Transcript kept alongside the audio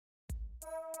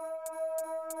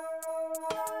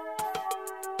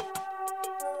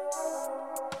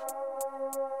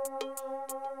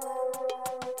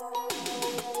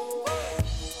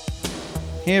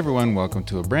Hey everyone, welcome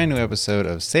to a brand new episode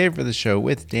of Save for the Show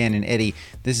with Dan and Eddie.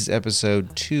 This is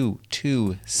episode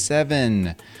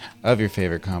 227 of your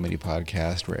favorite comedy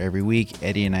podcast, where every week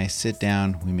Eddie and I sit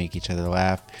down, we make each other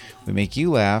laugh, we make you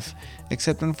laugh,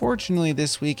 except unfortunately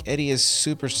this week Eddie is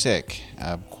super sick.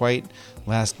 Quite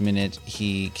last minute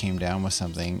he came down with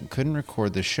something, couldn't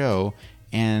record the show,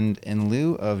 and in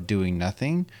lieu of doing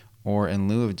nothing, or in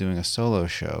lieu of doing a solo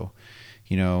show,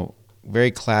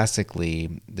 very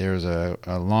classically, there was a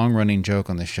long-running joke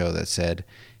on the show that said,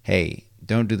 hey,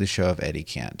 don't do the show if Eddie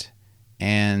can't.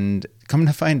 And come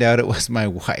to find out, it was my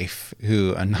wife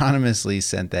who anonymously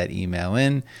sent that email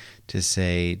in to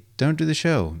say, don't do the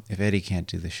show if Eddie can't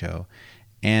do the show.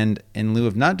 And in lieu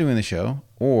of not doing the show,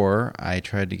 or I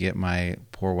tried to get my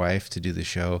poor wife to do the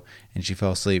show, and she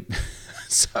fell asleep.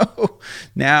 So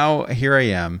now here I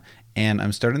am. And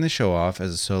I'm starting the show off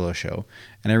as a solo show.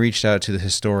 And I reached out to the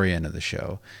historian of the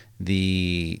show,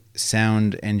 the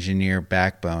sound engineer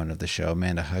backbone of the show,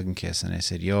 Amanda Hugginkiss. And I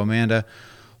said, yo, Amanda,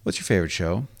 what's your favorite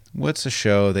show? What's a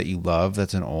show that you love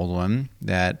that's an old one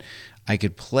that I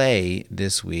could play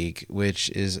this week, which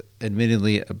is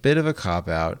admittedly a bit of a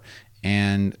cop-out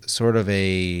and sort of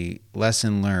a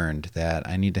lesson learned that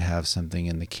I need to have something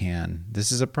in the can.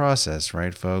 This is a process,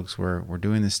 right, folks? We're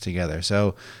doing this together.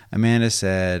 So Amanda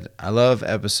said, I love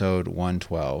episode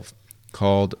 112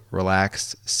 called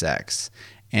Relaxed Sex.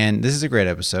 And this is a great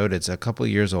episode. It's a couple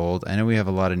years old. I know we have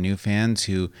a lot of new fans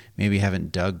who maybe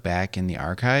haven't dug back in the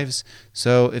archives.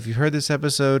 So if you've heard this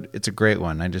episode, it's a great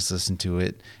one. I just listened to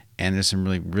it, and there's some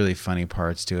really, really funny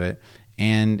parts to it.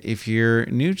 And if you're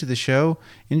new to the show,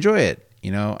 enjoy it.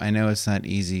 I know it's not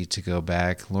easy to go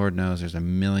back. Lord knows there's a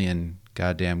million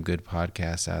goddamn good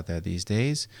podcasts out there these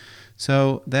days.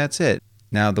 So that's it.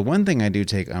 Now, the one thing I do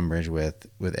take umbrage with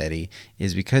Eddie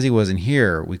is because he wasn't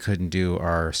here, we couldn't do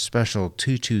our special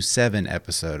 227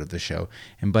 episode of the show.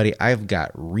 And buddy, I've got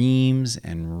reams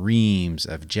and reams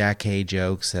of Jack Hay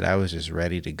jokes that I was just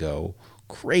ready to go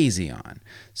crazy on.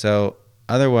 So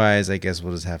otherwise, I guess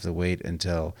we'll just have to wait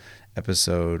until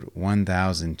episode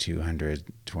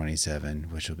 1227,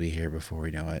 which will be here before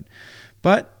we know it.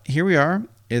 But here we are.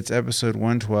 It's episode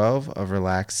 112 of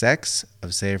Relaxed Sex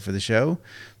of Save for the Show.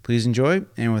 Please enjoy,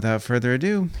 and without further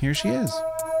ado, here she is.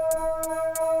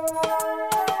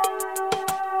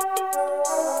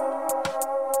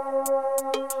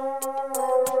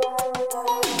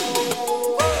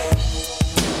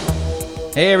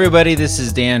 Hey everybody, this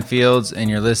is Dan Fields, and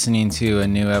you're listening to a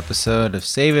new episode of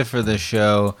Save It for the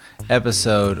Show,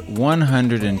 episode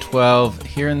 112,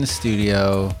 here in the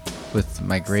studio with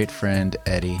my great friend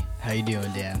Eddie. How you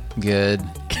doing, Dan? Good.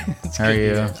 How are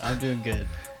you? I'm doing good.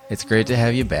 It's great to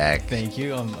have you back. Thank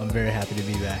you. I'm very happy to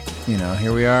be back.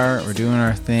 Here we are. We're doing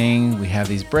our thing. We have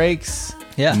these breaks.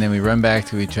 Yeah. And then we run back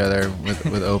to each other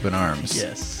with open arms.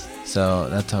 Yes. So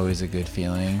that's always a good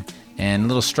feeling. And a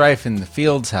little strife in the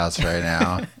Fields house right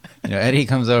now. Eddie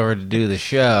comes over to do the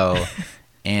show,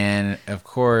 and of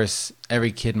course,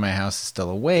 every kid in my house is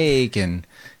still awake, and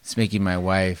it's making my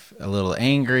wife a little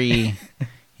angry,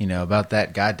 about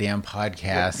that goddamn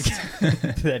podcast.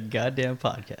 That goddamn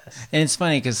podcast. And it's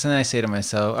funny because then I say to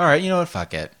myself, all right, you know what,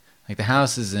 fuck it. Like, the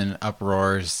house is in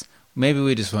uproars. Maybe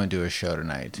we just won't do a show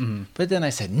tonight. Mm-hmm. But then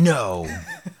I said, no.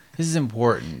 This is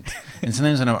important. And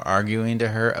sometimes when I'm arguing to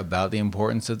her about the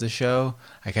importance of the show,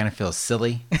 I kind of feel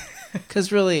silly.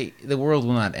 Because really, the world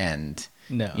will not end.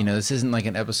 No. This isn't like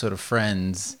an episode of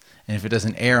Friends. And if it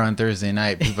doesn't air on Thursday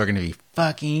night, people are going to be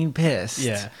fucking pissed.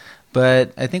 Yeah.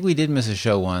 But I think we did miss a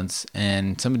show once.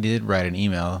 And somebody did write an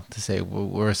email to say, well,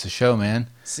 where's the show, man?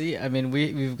 See, I mean,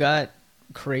 we've got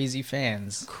crazy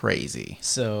fans. Crazy.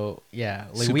 So, yeah.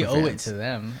 Like, Super we owe fans. it to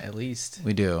them, at least.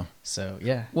 We do. So,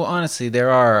 yeah. Well, honestly, there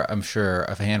are, I'm sure,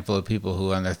 a handful of people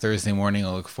who on their Thursday morning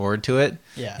will look forward to it.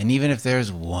 Yeah. And even if there's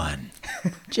one,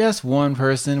 just one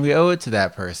person, we owe it to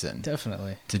that person.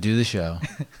 Definitely. To do the show.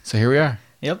 So here we are.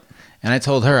 Yep. And I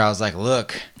told her, I was like,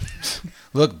 look,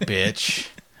 bitch,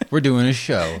 we're doing a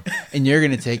show. And you're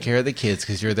going to take care of the kids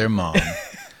because you're their mom.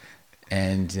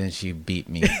 And then she beat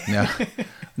me.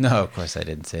 No, of course I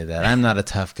didn't say that. I'm not a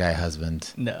tough guy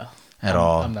husband. No. At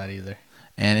all. I'm not either.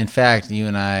 And in fact, you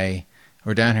and I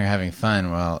were down here having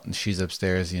fun while she's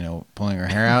upstairs, pulling her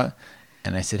hair out.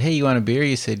 And I said, hey, you want a beer?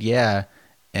 You said, yeah.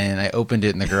 And I opened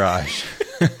it in the garage.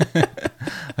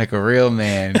 Like a real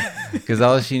man. Because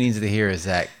all she needs to hear is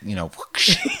that,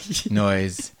 whoosh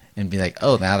noise. And be like,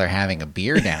 oh, now they're having a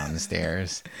beer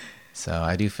downstairs. So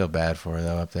I do feel bad for her,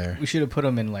 though, up there. We should have put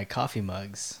them in, like, coffee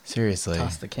mugs. Seriously.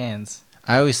 Toss the cans.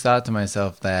 I always thought to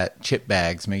myself that chip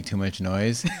bags make too much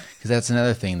noise. Because that's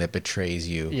another thing that betrays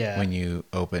you when you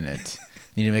open it.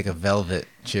 You need to make a velvet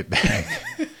chip bag.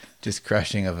 just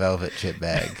crushing a velvet chip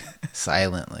bag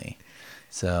silently.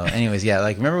 So, anyways, yeah,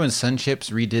 like remember when Sun Chips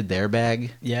redid their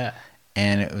bag? Yeah.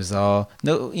 And it was all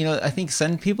no, I think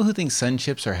people who think Sun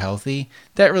Chips are healthy,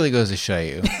 that really goes to show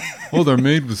you. Oh, they're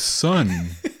made with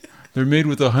sun. They're made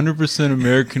with 100%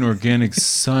 American organic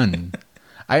sun.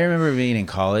 I remember being in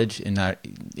college and not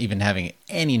even having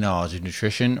any knowledge of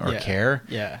nutrition or care.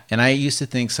 Yeah. And I used to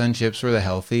think Sun Chips were the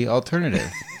healthy alternative.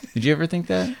 Did you ever think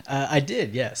that? I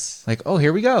did, yes. Like, oh,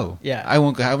 here we go. Yeah.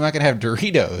 I'm not going to have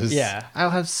Doritos. Yeah. I'll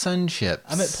have Sun Chips.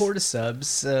 I'm at Porta Subs,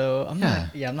 so I'm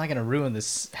not going to ruin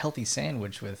this healthy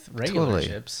sandwich with regular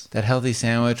chips. That healthy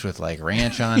sandwich with like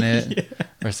ranch on it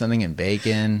or something and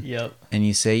bacon. Yep. And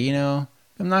you say, I'm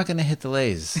not going to hit the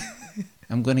Lay's.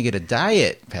 I'm going to get a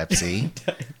Diet Pepsi.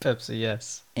 Pepsi,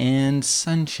 yes. And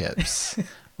Sun Chips.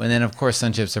 And then, of course,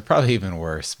 Sun Chips are probably even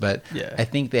worse. But I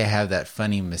think they have that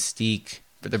funny mystique.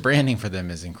 But the branding for them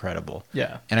is incredible.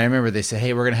 Yeah. And I remember they said,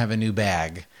 hey, we're going to have a new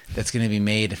bag that's going to be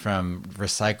made from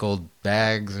recycled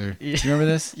bags. Do you remember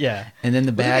this? Yeah. And then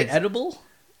the bag. Was it edible?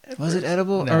 Was it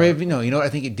edible? No. Or maybe, no, I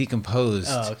think it decomposed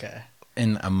okay.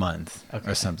 in a month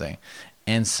or something.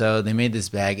 And so they made this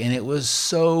bag, and it was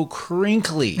so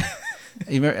crinkly.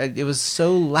 It was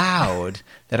so loud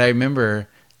that I remember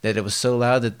that it was so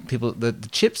loud that the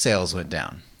chip sales went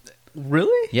down.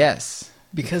 Really? Yes.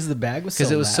 Because the bag was so loud?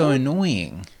 Because it was so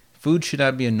annoying. Food should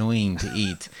not be annoying to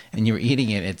eat. And you were eating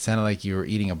it. It sounded like you were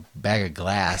eating a bag of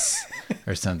glass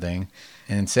or something.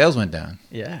 And sales went down.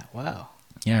 Yeah, wow.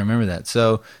 Yeah, I remember that.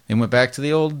 So they went back to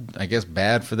the old, I guess,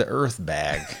 bad for the earth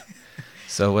bag.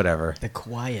 So whatever. The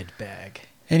quiet bag.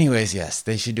 Anyways, yes,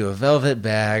 they should do a velvet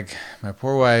bag. My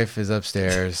poor wife is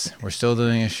upstairs. We're still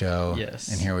doing a show. Yes.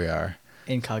 And here we are.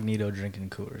 Incognito drinking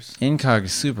Coors.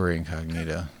 Super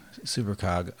incognito. Super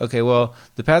cog. Okay, well,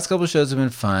 the past couple shows have been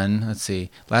fun. Let's see.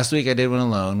 Last week I did one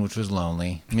alone, which was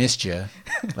lonely. Missed you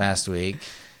last week.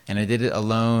 And I did it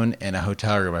alone in a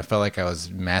hotel room. I felt like I was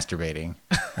masturbating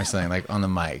or something, like on the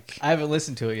mic. I haven't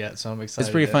listened to it yet, so I'm excited.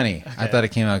 It's pretty funny. Okay. I thought it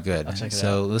came out good. I'll check it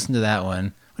out. Listen to that one.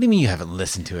 What do you mean you haven't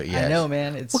listened to it yet? I know,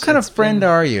 man. What kind of friend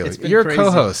are you? You're a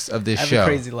co-host of this show. I have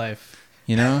a crazy life.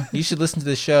 You should listen to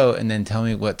the show and then tell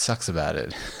me what sucks about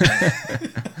it.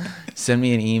 Send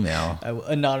me an email.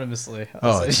 Anonymously.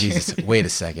 Oh, Jesus. Wait a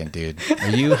second, dude. Are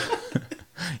you...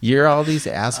 You're all these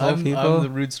asshole people? I'm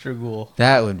the Rootster Ghoul.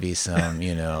 That would be some,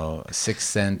 Sixth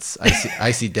Sense,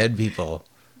 I see dead people,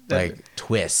 like,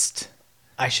 twist.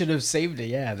 I should have saved it,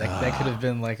 yeah. That could have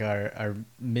been like our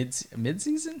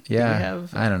mid-season? Yeah,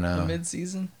 I don't know. The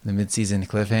mid-season? The mid-season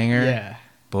cliffhanger? Yeah.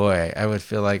 Boy, I would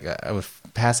feel like I would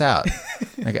pass out.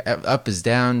 Like, up is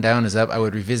down, down is up. I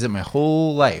would revisit my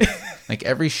whole life, like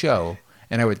every show.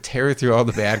 And I would tear through all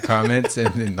the bad comments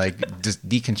and then, like, just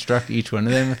deconstruct each one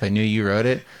of them if I knew you wrote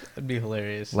it. That'd be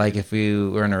hilarious. Like if we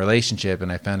were in a relationship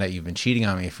and I found out you've been cheating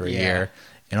on me for a year,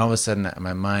 and all of a sudden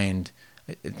my mind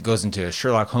it goes into a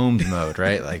Sherlock Holmes mode,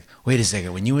 right? Like, wait a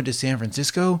second, when you went to San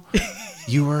Francisco,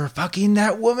 you were fucking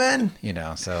that woman?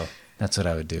 So that's what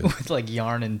I would do. With, like,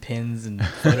 yarn and pins and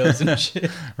photos and shit.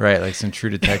 Right, like some True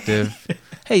Detective.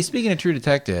 Hey, speaking of True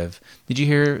Detective, did you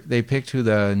hear they picked who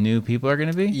the new people are going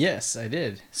to be? Yes, I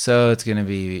did. So it's going to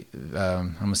be, I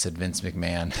almost said Vince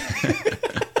McMahon.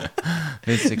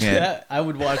 Vince McMahon. I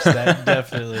would watch that,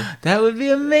 definitely. That would be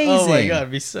amazing. Oh my God,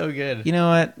 it'd be so good. You know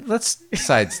what? Let's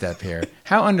sidestep here.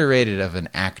 How underrated of an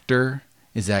actor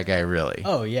is that guy really?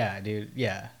 Oh, yeah, dude.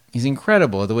 Yeah. He's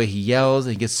incredible. The way he yells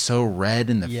and he gets so red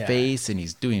in the face and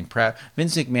he's doing prep.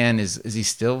 Vince McMahon, is he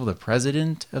still the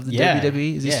president of the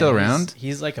WWE? Is he still around?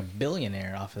 He's like a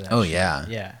billionaire off of that. Oh, shit. yeah.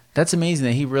 Yeah. That's amazing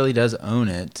that he really does own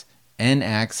it and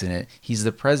acts in it. He's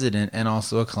the president and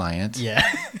also a client. Yeah.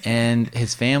 And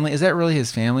his family, is that really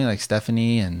his family? Like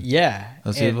Stephanie and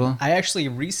those people? I actually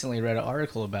recently read an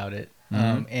article about it.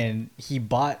 And he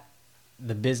bought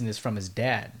the business from his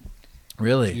dad.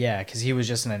 Really? Yeah, because he was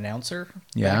just an announcer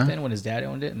back then when his dad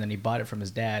owned it, and then he bought it from his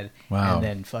dad. Wow. And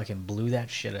then fucking blew that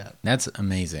shit up. That's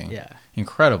amazing. Yeah.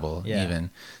 Incredible,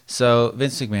 even. So,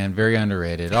 Vince McMahon, very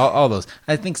underrated. All those.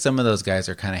 I think some of those guys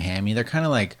are kind of hammy. They're kind of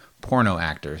like porno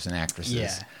actors and actresses.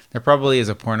 Yeah. There probably is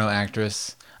a porno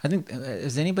actress. I think,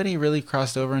 has anybody really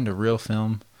crossed over into real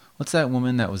film? What's that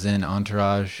woman that was in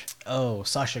Entourage? Oh,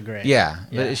 Sasha Grey. Yeah,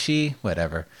 but is she?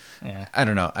 Whatever. Yeah. I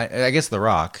don't know. I guess The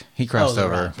Rock. He crossed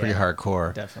over pretty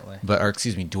hardcore. Definitely. But, or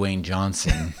excuse me, Dwayne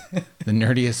Johnson. The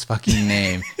nerdiest fucking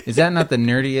name. Is that not the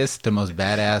nerdiest, the most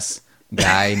badass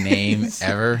guy name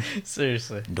ever?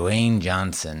 Seriously. Dwayne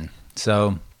Johnson.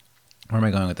 So, where am I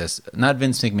going with this? Not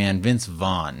Vince McMahon, Vince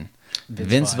Vaughn.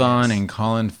 Vince Vaughn and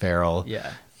Colin Farrell.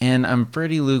 Yeah. And I'm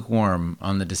pretty lukewarm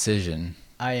on the decision.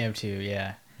 I am too,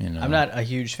 yeah. I'm not a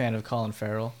huge fan of Colin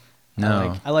Farrell.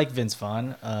 No. I like Vince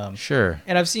Vaughn. Sure.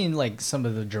 And I've seen like some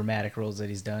of the dramatic roles that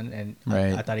he's done, and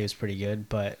Right. I thought he was pretty good.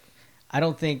 But I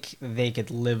don't think they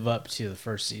could live up to the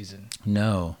first season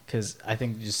No. because I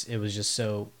think it was just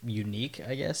so unique.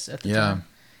 I guess at the Yeah. time.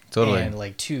 Totally. And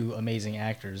like two amazing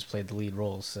actors played the lead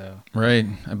roles. So Right.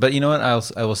 But you know what?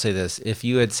 I will say this. If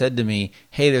you had said to me,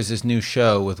 hey, there's this new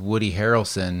show with Woody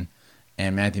Harrelson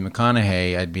and Matthew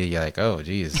McConaughey, I'd be like, oh,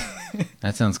 geez,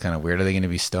 that sounds kind of weird. Are they going to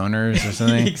be stoners or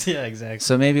something? yeah, exactly.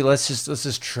 So maybe let's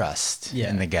just trust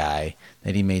in the guy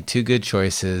that he made two good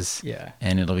choices. Yeah.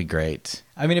 And it'll be great.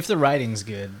 I mean, if the writing's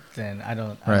good, then I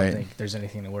don't think there's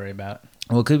anything to worry about.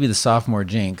 Well, it could be the sophomore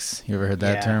jinx. You ever heard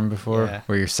that term before? Yeah.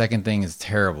 Where your second thing is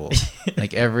terrible.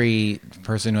 Like every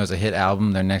person who has a hit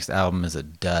album, their next album is a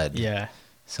dud. Yeah.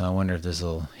 So I wonder if this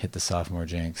will hit the sophomore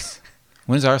jinx.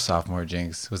 When's our sophomore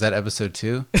jinx? Was that episode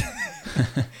 2?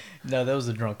 No, that was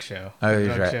the drunk show. Oh, The you're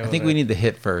drunk right. show I think with we need the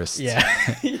hit first. Yeah.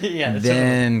 yeah.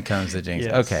 Then comes the jinx.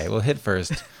 Yes. Okay, well, hit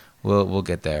first. We'll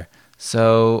get there.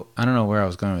 So I don't know where I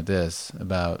was going with this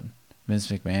about Vince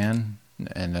McMahon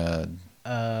and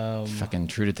fucking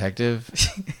True Detective.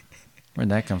 Where'd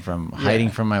that come from?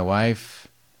 Hiding from my wife.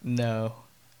 No.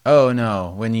 Oh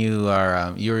no! When you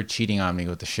are you were cheating on me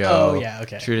with the show. Oh yeah.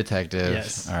 Okay. True Detective.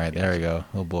 Yes. All right, there we go.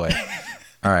 Oh boy.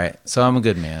 All right, so I'm a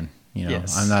good man. You know,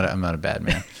 Yes. I'm not a bad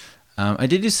man. I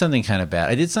did do something kind of bad.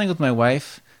 I did something with my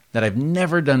wife that I've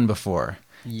never done before.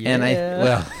 Yeah.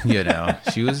 And you know,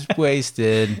 she was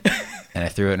wasted, and I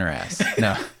threw it in her ass.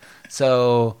 No,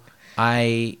 so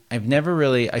I've never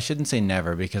really. I shouldn't say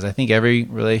never because I think every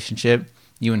relationship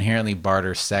you inherently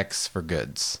barter sex for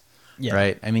goods. Yeah.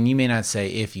 Right? I mean, you may not say,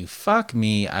 if you fuck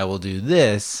me, I will do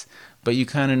this, but you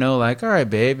kind of know, like, all right,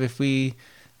 babe, if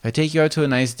I take you out to a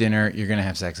nice dinner, you're going to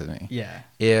have sex with me. Yeah.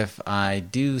 If I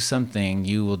do something,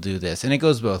 you will do this. And it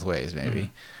goes both ways, maybe.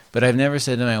 Mm-hmm. But I've never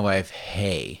said to my wife,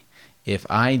 hey, if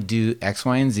I do X,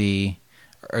 Y, and Z,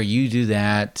 or you do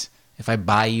that, if I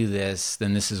buy you this,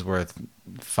 then this is worth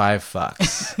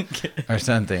 $5 Okay. or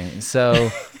something. So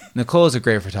Nicole is a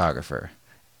great photographer.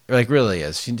 Like, really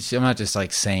is. I'm not just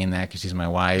like saying that because she's my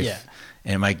wife,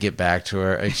 and it might get back to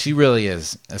her. Like, she really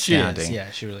is astounding. She is.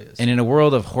 Yeah, she really is. And in a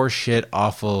world of horseshit,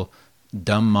 awful,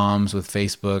 dumb moms with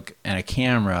Facebook and a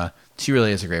camera, she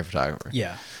really is a great photographer.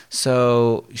 Yeah.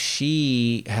 So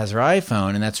she has her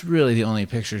iPhone, and that's really the only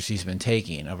picture she's been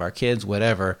taking of our kids,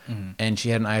 whatever. Mm-hmm. And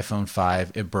she had an iPhone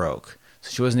 5. It broke, so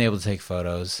she wasn't able to take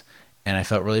photos, and I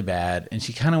felt really bad. And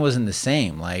she kind of wasn't the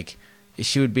same. Like,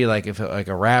 she would be like if like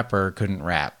a rapper couldn't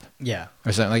rap,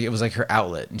 or something. Like, it was like her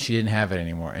outlet, and she didn't have it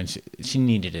anymore, and she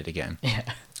needed it again. Yeah.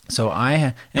 So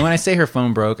and when I say her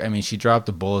phone broke, I mean she dropped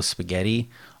a bowl of spaghetti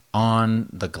on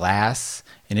the glass,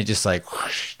 and it just like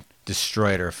whoosh,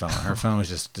 destroyed her phone. Her phone was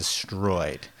just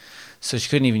destroyed, so she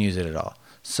couldn't even use it at all.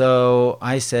 So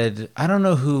I said, I don't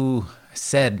know who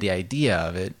said the idea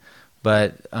of it,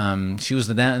 but she was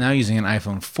now using an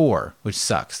iPhone 4, which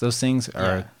sucks. Those things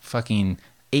are fucking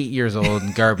 8 years old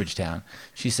in garbage town.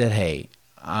 She said, hey,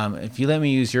 if you let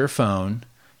me use your phone,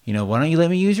 why don't you let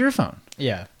me use your phone?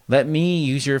 Yeah. Let me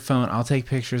use your phone. I'll take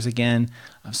pictures again.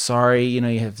 I'm sorry,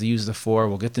 you have to use the 4.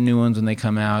 We'll get the new ones when they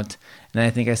come out. And I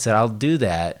think I said, I'll do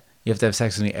that. You have to have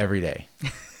sex with me every day.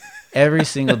 Every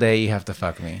single day you have to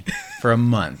fuck me for a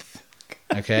month.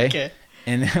 Okay? Okay.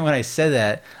 And then when I said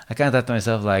that, I kind of thought to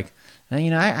myself, like,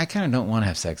 I kind of don't want to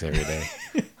have sex every day.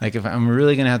 Like, if I'm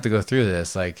really going to have to go through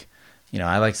this, like,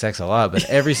 I like sex a lot, but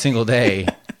every single day,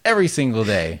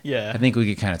 yeah, I think we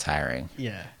get kind of tiring.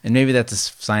 Yeah. And maybe that's a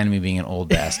sign of me being an old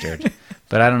bastard,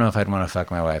 but I don't know if I'd want to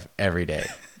fuck my wife every day.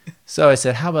 So I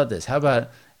said, how about this? How about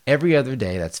every other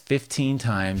day? That's 15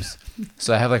 times.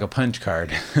 So I have like a punch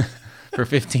card for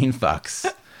 15 fucks.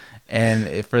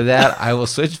 And for that, I will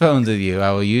switch phones with you.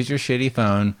 I will use your shitty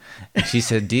phone. And she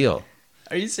said, deal.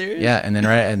 Are you serious? Yeah. And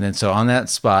then so on that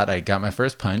spot, I got my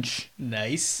first punch.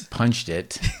 Nice. Punched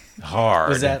it hard.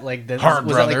 Was that like the hard,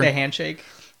 was brother? that like the handshake?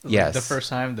 Yes. The first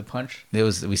time, the punch?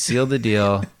 We sealed the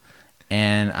deal,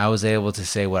 and I was able to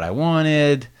say what I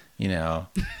wanted,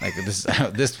 like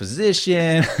this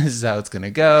position, this is how it's going to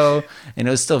go. And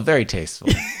it was still very tasteful,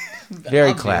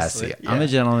 very classy. Yeah. I'm a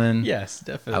gentleman. Yes,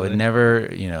 definitely. I would never,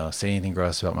 say anything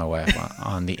gross about my wife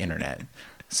on the internet.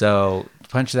 So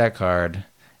punch that card.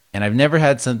 And I've never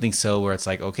had something where it's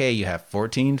like, okay, you have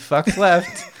 14 fucks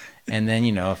left. And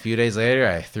then, a few days later,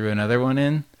 I threw another one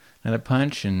in. Another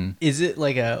punch. And is it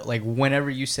like whenever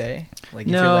you say, like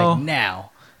if no, you're like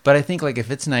now? But I think like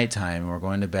if it's nighttime and we're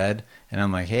going to bed, and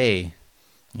I'm like, hey,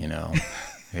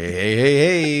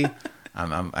 hey,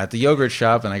 I'm at the yogurt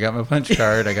shop and I got my punch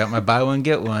card, I got my buy one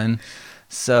get one.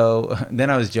 So then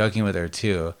I was joking with her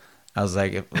too. I was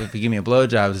like, if you give me a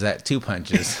blowjob, is that 2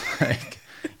 punches? Like,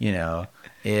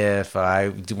 if I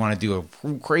want to do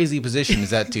a crazy position,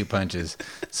 is that 2 punches?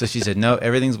 So she said, no,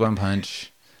 everything's 1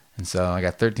 punch. And so I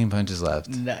got 13 punches left.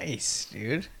 Nice,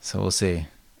 dude. So we'll see.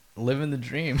 Living the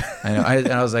dream. I know.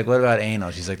 And I was like, what about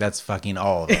anal? She's like, that's fucking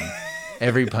all of them.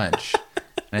 Every punch.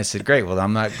 And I said, great. Well,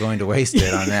 I'm not going to waste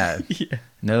it on that. Yeah.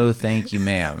 No, thank you,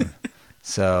 ma'am.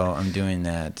 So I'm doing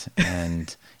that.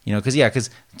 And,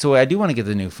 so I do want to get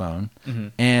the new phone. Mm-hmm.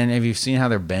 And have you seen how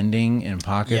they're bending in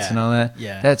pockets and all that?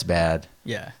 Yeah. That's bad.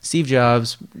 Yeah. Steve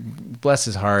Jobs, bless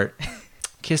his heart,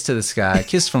 kiss to the sky,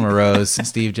 kiss from a rose,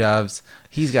 Steve Jobs.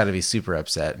 He's got to be super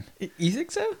upset. You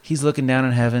think so? He's looking down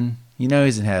in heaven.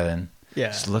 He's in heaven. Yeah.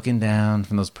 Just looking down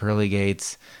from those pearly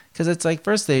gates. Because it's like,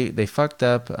 first they fucked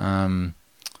up.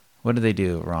 What did they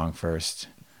do wrong first?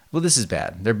 Well, this is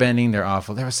bad. They're bending. They're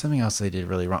awful. There was something else they did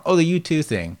really wrong. Oh, the U2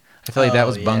 thing. I feel like that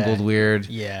was bungled weird.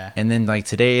 Yeah. And then like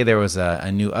today there was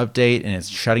a new update and it's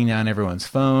shutting down everyone's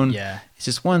phone. Yeah. It's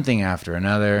just one thing after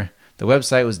another. The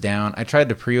website was down. I tried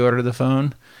to pre-order the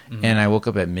phone and I woke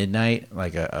up at midnight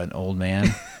like an old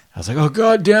man. I was like, oh,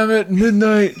 God damn it,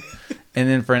 midnight. And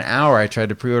then for an hour I tried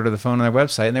to pre-order the phone on their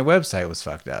website and their website was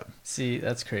fucked up. See,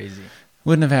 that's crazy.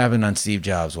 Wouldn't have happened on Steve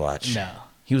Jobs' watch. No.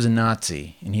 He was a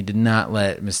Nazi and he did not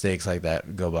let mistakes like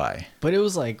that go by. But it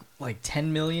was like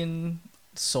 10 million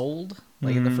sold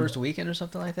in the first weekend or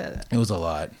something like that. It was a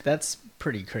lot. That's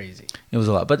pretty crazy. It was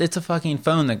a lot. But it's a fucking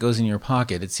phone that goes in your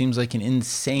pocket. It seems like an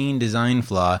insane design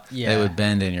flaw that would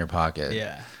bend in your pocket.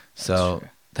 Yeah. So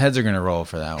heads are going to roll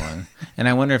for that one. And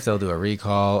I wonder if they'll do a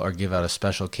recall or give out a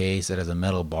special case that has a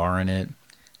metal bar in it.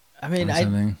 I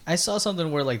mean, I saw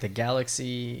something where like the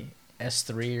Galaxy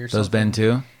S3 or something. Those bend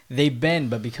too? They bend,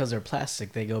 but because they're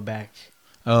plastic, they go back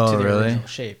to the original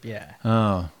shape. Yeah.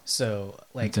 Oh. So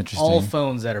like all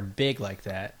phones that are big like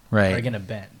that are going to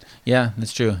bend. Yeah,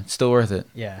 that's true. It's still worth it.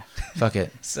 Yeah. Fuck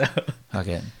it. Fuck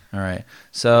it. All right.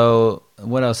 So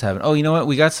what else happened? Oh, you know what?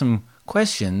 We got some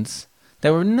questions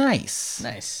that were nice.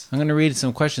 Nice. I'm going to read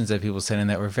some questions that people sent in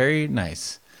that were very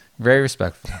nice, very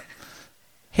respectful.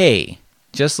 Hey,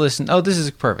 just listen. Oh, this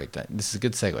is perfect. This is a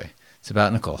good segue. It's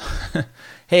about Nicole.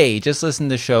 Hey, just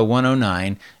listened to show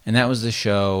 109, and that was the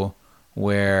show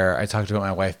where I talked about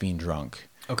my wife being drunk.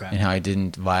 Okay. And how I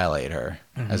didn't violate her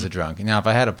as a drunk. Now, if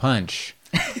I had a punch,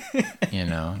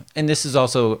 and this is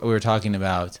also, we were talking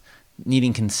about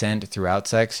needing consent throughout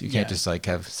sex. You can't just like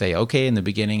say okay in the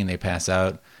beginning and they pass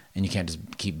out, and you can't just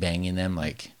keep banging them,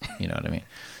 like, you know what I mean?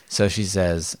 So she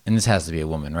says, and this has to be a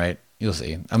woman, right? You'll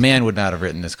see. A man would not have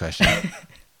written this question.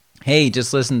 Hey,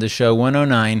 just listened to show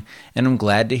 109, and I'm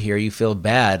glad to hear you feel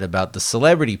bad about the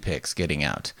celebrity pics getting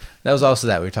out. That was also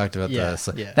that. We talked about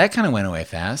that kind of went away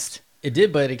fast. It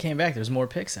did, but it came back. There's more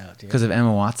pics out, dude. Because of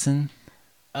Emma Watson?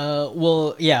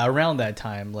 Well, yeah, around that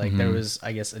time, like there was,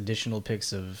 I guess, additional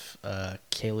pics of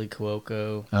Kaylee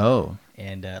Cuoco. Oh.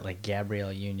 And like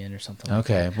Gabrielle Union or something.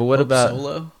 Okay, like that. But what Hope about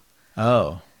Solo?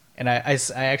 Oh. And I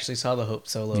actually saw the Hope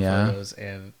Solo photos,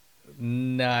 and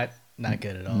not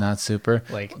good at all. Not super.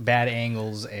 Like bad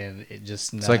angles, and it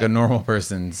just. It's like a normal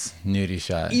person's nudie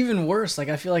shot. Even worse, like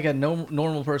I feel like a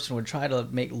normal person would try to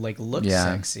make look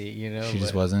sexy, you know. She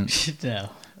just wasn't. No.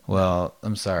 Well,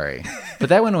 I'm sorry, but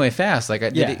that went away fast. Like,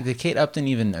 did Kate Upton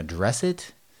even address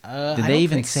it? Did they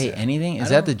even say anything? Is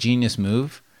that the genius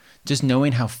move? Just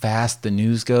knowing how fast the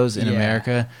news goes in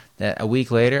America, that a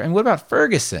week later. And what about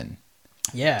Ferguson?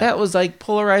 Yeah. That was like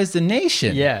polarized the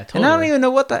nation. Yeah, totally. And I don't even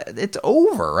know it's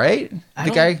over, right?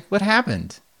 What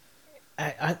happened?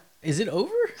 Is it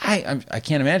over? I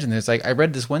can't imagine. There's like, I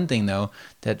read this one thing though,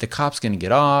 that the cop's going to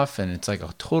get off and it's like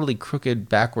a totally crooked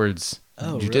backwards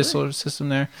judicial system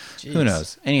there. Jeez. Who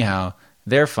knows? Anyhow,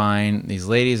 they're fine. These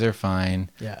ladies are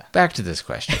fine. Yeah. Back to this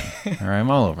question. All right.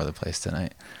 I'm all over the place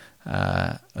tonight.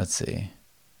 Let's see.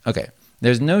 Okay.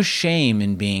 There's no shame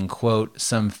in being, quote,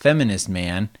 some feminist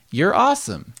man. You're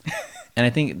awesome. And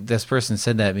I think this person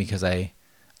said that because I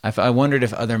wondered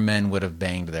if other men would have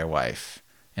banged their wife.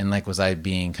 And like, was I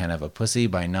being kind of a pussy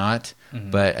by not?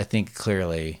 Mm-hmm. But I think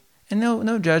clearly, and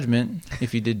no judgment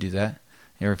if you did do that,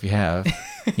 or if you have,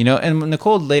 and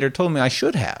Nicole later told me I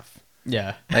should have.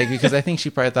 Yeah. Like, because I think she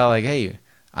probably thought like, hey,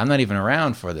 I'm not even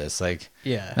around for this. Like,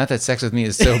 not that sex with me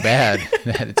is so bad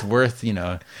that it's worth,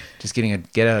 just getting a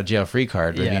get out of jail free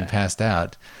card or being passed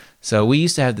out. So we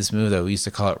used to have this move, though. We used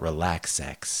to call it relax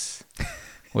sex,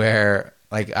 where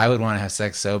like I would want to have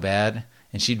sex so bad,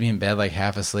 and she'd be in bed like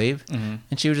half asleep, and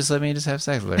she would just let me just have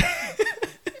sex with her.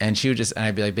 And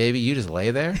I'd be like, baby, you just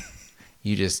lay there.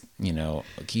 You just,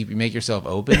 make yourself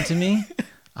open to me.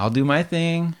 I'll do my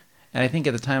thing. And I think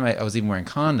at the time I was even wearing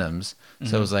condoms.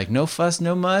 So it was like, no fuss,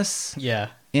 no muss. Yeah.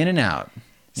 In and out.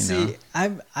 See,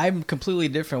 I'm completely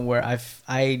different. Where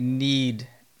I need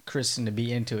Kristen to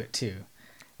be into it too.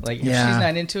 Like if she's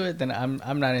not into it, then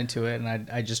I'm not into it, and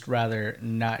I just rather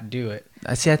not do it.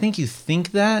 I think you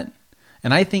think that,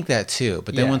 and I think that too.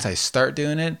 But then once I start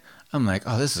doing it, I'm like,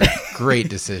 oh, this is a great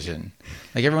decision.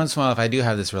 Like every once in a while, if I do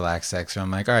have this relaxed sex,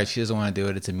 I'm like, all right, she doesn't want to do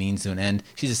it. It's a means to an end.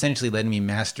 She's essentially letting me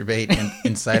masturbate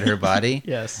inside her body.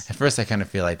 Yes. At first, I kind of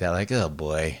feel like that, like, oh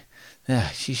boy,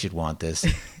 she should want this,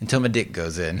 until my dick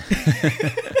goes in.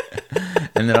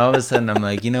 And then all of a sudden, I'm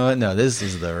like, you know what? No, this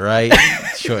is the right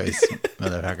choice,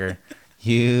 motherfucker.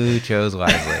 You chose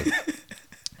wisely.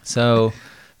 So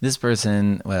this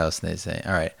person, what else did they say?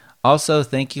 All right. Also,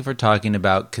 thank you for talking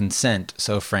about consent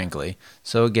so frankly.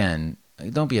 So again,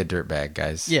 don't be a dirtbag,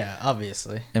 guys. Yeah,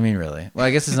 obviously. I mean, really. Well,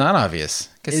 I guess it's not obvious.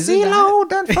 Is it not?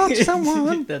 Don't fuck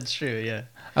someone. That's true, yeah.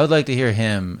 I would like to hear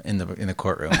him in the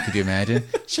courtroom. Could you imagine?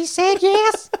 She said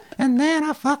yes, and then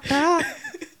I fucked her.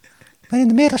 But in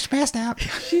the middle, she passed out.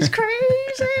 She's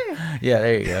crazy. Yeah,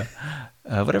 there you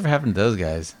go. Whatever happened to those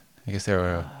guys? I guess they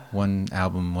were a one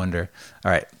album wonder.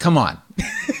 All right, come on.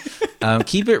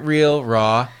 Keep it real,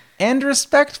 raw, and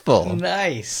respectful.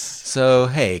 Nice. So,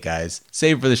 hey, guys,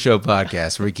 Save for the Show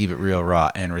podcast where we keep it real,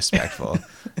 raw, and respectful.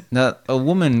 Now, a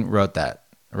woman wrote that,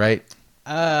 right?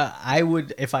 I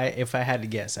would, if I had to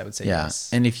guess, I would say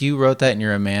yes. And if you wrote that and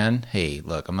you're a man, hey,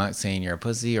 look, I'm not saying you're a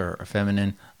pussy or a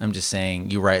feminine. I'm just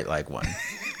saying you write like one.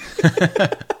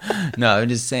 No, I'm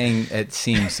just saying it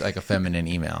seems like a feminine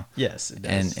email. Yes, it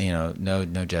does. And,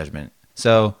 no judgment.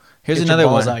 So here's Get another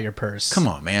your balls one. Out your purse. Come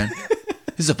on, man.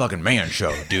 This is a fucking man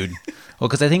show, dude. Well,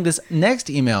 because I think this next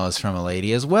email is from a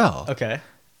lady as well. Okay.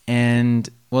 And,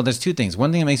 well, there's two things.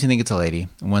 One thing that makes me think it's a lady,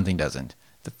 and one thing doesn't.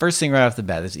 The first thing right off the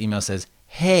bat, this email says,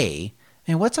 hey.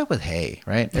 And what's up with hey,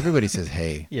 right? Everybody says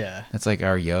hey. Yeah. That's like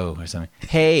our yo or something.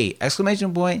 Hey,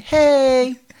 exclamation point,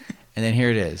 hey. And then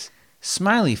here it is.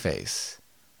 Smiley face.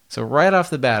 So right off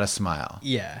the bat, a smile.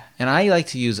 Yeah. And I like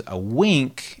to use a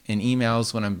wink in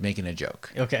emails when I'm making a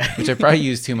joke. Okay. Which I probably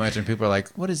use too much, and people are like,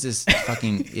 what is this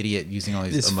fucking idiot using all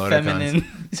these This emoticons?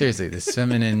 feminine. Seriously, this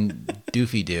feminine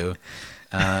doofy-doo.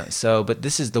 But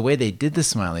this is the way they did the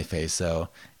smiley face, though,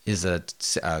 is a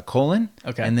colon,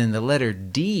 okay, and then the letter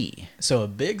D. So a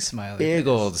big smile. Big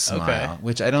old smile, okay,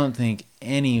 which I don't think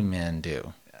any men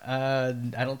do. I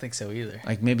don't think so either.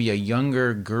 Like maybe a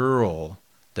younger girl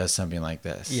does something like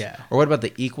this. Yeah. Or what about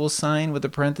the equal sign with the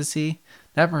parenthesis?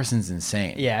 That person's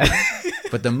insane. Yeah.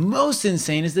 But the most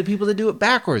insane is the people that do it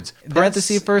backwards.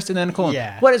 Parenthesis first and then a colon.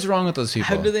 Yeah. What is wrong with those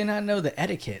people? How do they not know the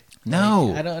etiquette? No.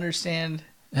 Like, I don't understand.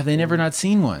 Have they never not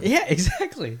seen one? Yeah,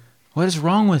 exactly. What is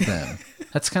wrong with them?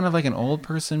 That's kind of like an old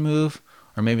person move.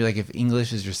 Or maybe like if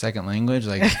English is your second language,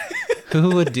 like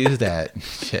who would do that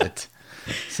shit?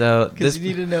 So because you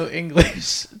need to know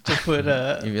English to put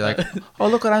you'd be like, oh,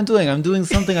 look what I'm doing. I'm doing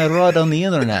something I wrote on the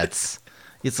internet.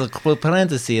 It's a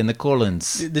parenthesis in the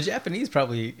colons. The Japanese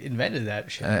probably invented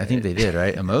that shit. I think they did,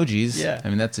 right? Emojis. Yeah. I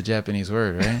mean, that's a Japanese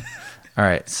word, right? All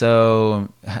right.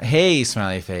 So, hey,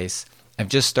 smiley face. I've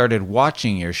just started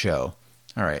watching your show.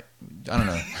 All right. I don't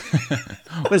know.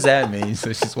 What does that mean?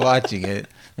 So she's watching it.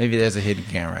 Maybe there's a hidden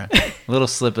camera. A little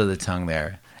slip of the tongue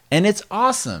there. And it's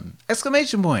awesome!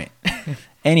 Exclamation point.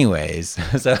 Anyways,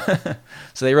 so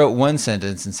they wrote one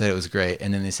sentence and said it was great,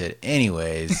 and then they said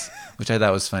anyways, which I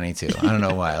thought was funny too. I don't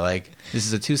know why. Like, this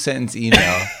is a 2-sentence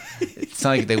email. It's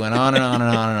not like they went on and on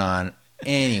and on and on.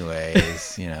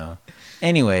 Anyways,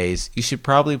 Anyways, you should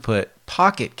probably put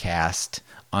Pocket Cast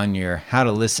on your How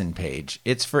to Listen page.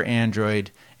 It's for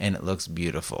Android, and it looks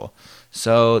beautiful.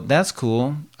 So that's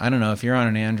cool. I don't know if you're on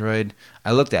an Android.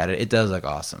 I looked at it. It does look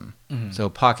awesome. Mm-hmm. So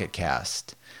Pocket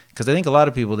Cast. Because I think a lot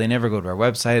of people, they never go to our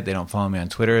website. They don't follow me on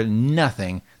Twitter.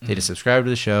 Nothing. They just subscribe to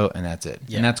the show, and that's it.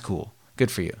 Yeah. And that's cool.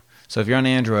 Good for you. So if you're on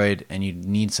Android and you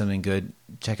need something good,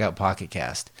 check out Pocket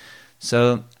Cast.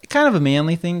 So kind of a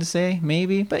manly thing to say,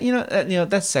 maybe. But,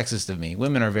 that's sexist of me.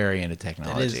 Women are very into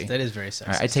technology. That is very sexist.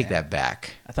 All right, I take that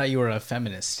back. I thought you were a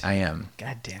feminist. I am.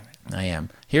 God damn it. I am.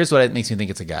 Here's what makes me think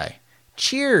it's a guy.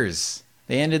 Cheers.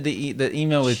 They ended the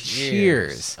email with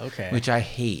cheers. Okay. Which I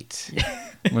hate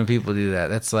when people do that.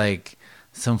 That's like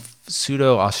some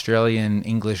pseudo-Australian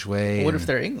English way. What if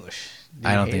they're English?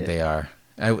 I don't think they are.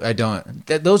 I don't.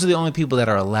 Those are the only people that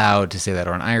are allowed to say that,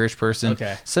 or an Irish person.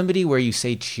 Okay. Somebody where you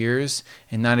say cheers,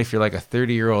 and not if you're like a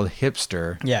 30-year-old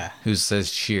hipster who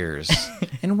says cheers.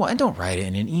 And don't write it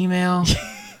in an email.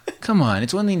 Come on,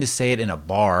 it's one thing to say it in a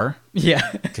bar.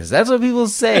 Yeah. Because that's what people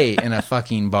say in a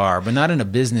fucking bar, but not in a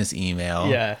business email.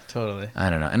 Yeah, totally. I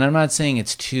don't know. And I'm not saying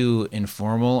it's too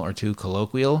informal or too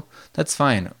colloquial. That's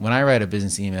fine. When I write a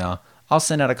business email, I'll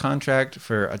send out a contract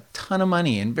for a ton of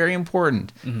money and very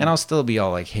important. And I'll still be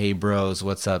all like, hey, bros,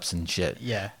 what's ups and shit.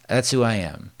 Yeah. That's who I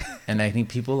am. And I think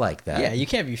people like that. Yeah, you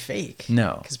can't be fake.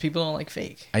 No. Because people don't like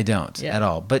fake. I don't at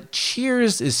all. But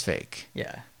Cheers is fake.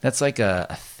 Yeah. That's like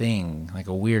a thing, like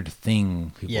a weird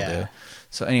thing people Yeah. do.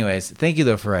 So anyways, thank you,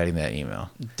 though, for writing that email.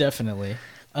 Definitely.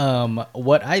 Why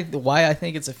I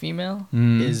think it's a female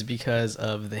is because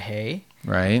of the hey,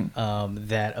 Right?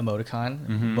 that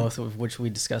emoticon, both of which we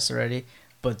discussed already,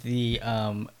 but the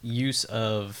use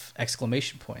of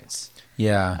exclamation points.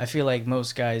 Yeah. I feel like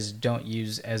most guys don't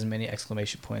use as many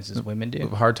exclamation points as women do.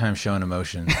 Hard time showing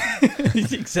emotion.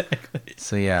 Exactly.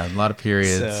 So yeah, a lot of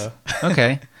periods. So.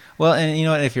 Okay. Well, and you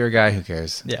know what? If you're a guy, who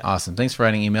cares? Yeah. Awesome. Thanks for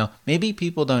writing email. Maybe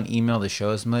people don't email the show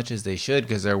as much as they should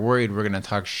because they're worried we're going to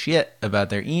talk shit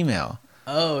about their email.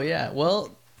 Oh yeah.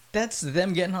 Well, that's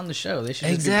them getting on the show. They should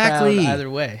just Exactly. be proud either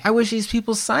way. I wish these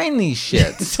people sign these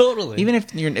shits. Totally. Even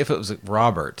if it was like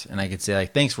Robert, and I could say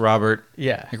like, thanks, Robert.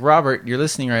 Yeah. Like, Robert, you're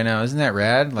listening right now. Isn't that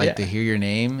rad? Like Yeah. to hear your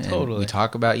name and Totally. we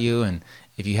talk about you. And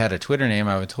if you had a Twitter name,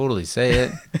 I would totally say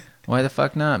it. Why the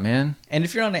fuck not, man? And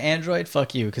if you're on an Android,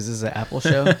 fuck you, because this is an Apple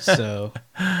show. So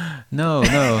No.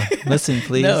 Listen,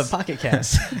 please. no, Pocket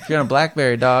Cast. If you're on a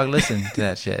BlackBerry, dog, listen to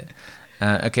that shit.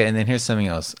 Okay, and then here's something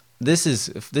else. This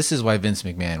is why Vince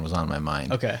McMahon was on my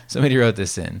mind. Okay. Somebody wrote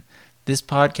this in. This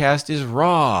podcast is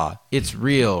raw. It's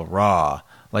real raw.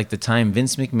 Like the time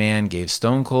Vince McMahon gave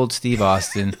Stone Cold Steve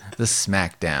Austin the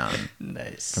smackdown.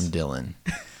 Nice. From Dylan.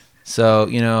 So,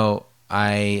 you know,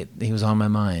 he was on my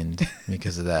mind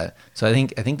because of that. So I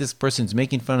think this person's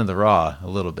making fun of the Raw a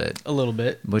little bit. A little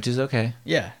bit. Which is okay.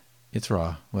 Yeah. It's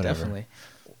Raw. Whatever. Definitely.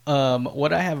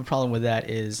 What I have a problem with that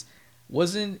is,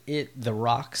 wasn't it The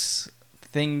Rock's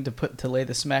thing to lay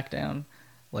the smackdown?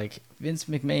 Like Vince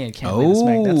McMahon can't lay the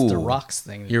smack. That's The Rock's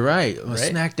thing. You're right. Well,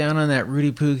 smack down on that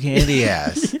Rudy Poo candy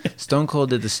ass. Yeah. Stone Cold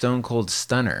did the Stone Cold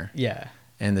Stunner. Yeah.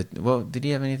 And did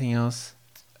he have anything else?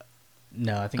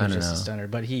 No, I think it was just a stunner.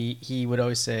 But he would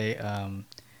always say,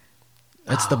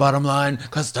 "That's the bottom line,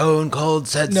 because Stone Cold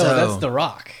said so." No, that's The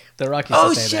Rock. The Rock used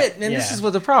to say shit! that. Man, yeah. This is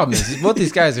what the problem is. Both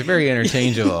these guys are very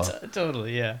interchangeable.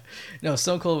 Totally, yeah. No,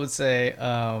 Stone Cold would say,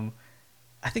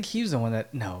 I think he was the one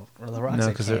that, The Rock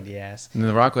said candy ass. And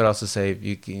The Rock would also say,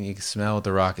 you can smell what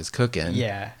The Rock is cooking.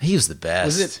 Yeah. He was the best.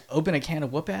 Was it open a can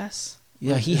of whoop ass?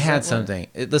 Yeah, he had something.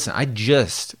 Listen, I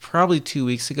just, probably 2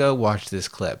 weeks ago, watched this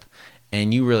clip.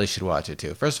 And you really should watch it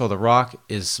too. First of all, The Rock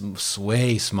is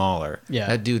way smaller. Yeah.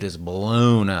 That dude is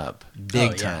blown up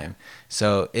big time.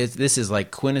 So this is like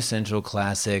quintessential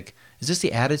classic. Is this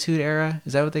the Attitude Era?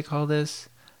 Is that what they call this?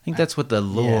 I think that's what the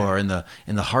lore and the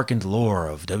harkened lore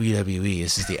of WWE.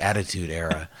 This is the Attitude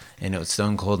Era. And it was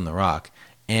Stone Cold and The Rock.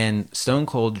 And Stone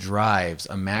Cold drives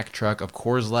a Mack truck of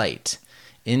Coors Light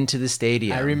into the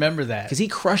stadium. I remember that. Because he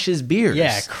crushes beers.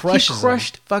 Yeah, He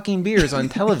crushed fucking beers on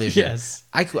television. Yes.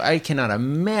 I cannot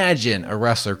imagine a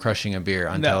wrestler crushing a beer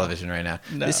on television right now.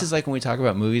 No. This is like when we talk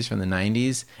about movies from the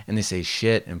 90s and they say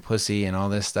shit and pussy and all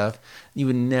this stuff. You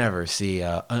would never see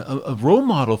a role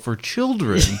model for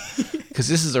children. Because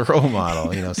this is a role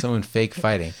model, someone fake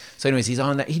fighting. So anyways, he's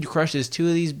on that. He crushes 2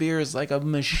 of these beers like a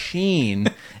machine.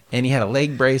 And he had a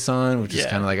leg brace on, which is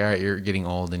kind of like, all right, you're getting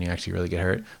old and you actually really get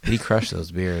hurt. But he crushed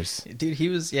those beers. Dude, he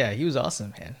was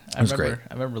awesome, man. It was great.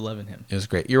 I remember loving him. It was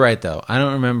great. You're right, though. I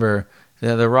don't remember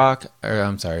The Rock,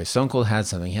 Stone Cold had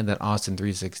something. He had that Austin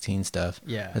 316 stuff.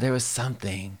 Yeah. But there was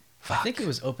something. Fuck. I think it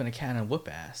was open a can of whoop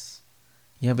ass.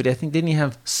 Yeah, but I think, didn't he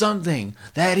have something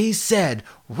that he said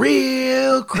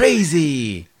real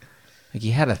crazy? Like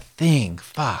he had a thing.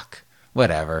 Fuck.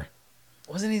 Whatever.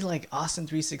 Wasn't he like Austin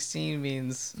 316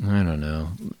 means I don't know.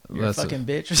 you're a fucking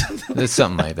bitch or something? It's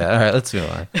something like that. All right, let's move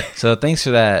on. So thanks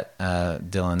for that,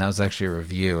 Dylan. That was actually a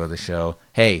review of the show.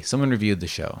 Hey, someone reviewed the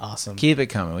show. Awesome. Keep it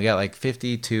coming. We got like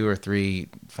 52 or 3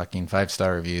 fucking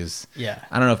 5-star reviews. Yeah.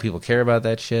 I don't know if people care about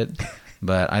that shit,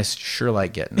 but I sure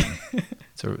like getting them.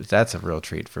 So that's a real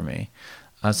treat for me.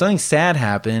 Something sad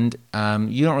happened.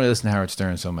 You don't really listen to Howard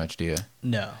Stern so much, do you?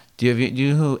 No. Do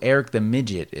you know who Eric the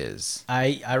Midget is?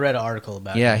 I read an article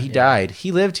about Yeah, him. he died.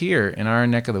 He lived here in our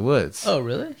neck of the woods. Oh,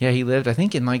 really? Yeah, he lived, I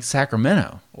think, in like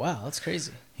Sacramento. Wow, that's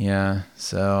crazy. Yeah,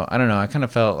 so I don't know. I kind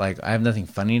of felt like I have nothing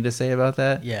funny to say about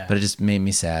that. Yeah. But it just made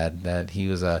me sad that he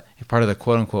was a part of the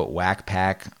quote-unquote whack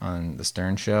pack on the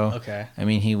Stern show. Okay. I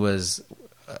mean, he's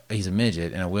a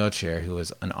midget in a wheelchair who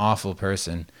was an awful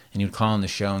person, and he would call on the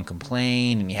show and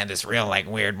complain, and he had this real like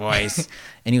weird voice,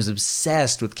 and he was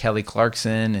obsessed with Kelly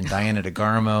Clarkson and Diana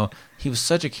DeGarmo. He was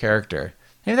such a character,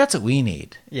 Maybe that's what we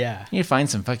need. Yeah. You need to find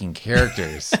some fucking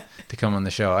characters to come on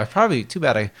the show. Too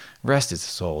bad I rest his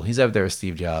soul. He's up there with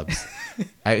Steve Jobs.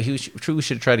 We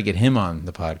should try to get him on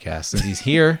the podcast since he's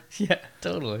here. Yeah,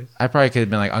 totally. I probably could have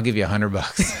been like, I'll give you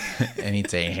 $100. And he'd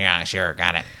say, yeah, sure,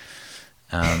 got it.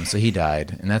 So he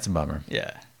died, and that's a bummer.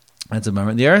 Yeah. That's a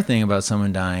bummer. The other thing about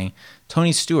someone dying,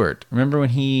 Tony Stewart. Remember when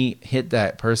he hit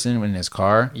that person in his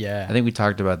car? Yeah. I think we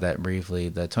talked about that briefly.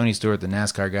 The Tony Stewart, the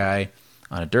NASCAR guy,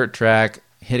 on a dirt track,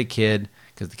 hit a kid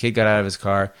because the kid got out of his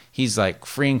car. He's like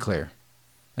free and clear.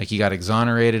 Like he got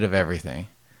exonerated of everything.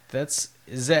 Is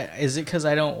it because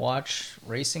I don't watch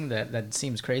racing that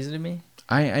seems crazy to me?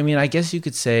 I mean, I guess you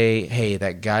could say, hey,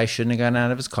 that guy shouldn't have gotten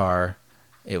out of his car.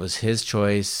 It was his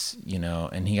choice,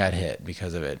 and he got hit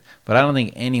because of it. But I don't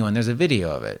think there's a video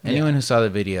of it. Anyone who saw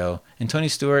the video, and Tony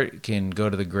Stewart can go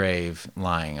to the grave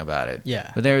lying about it.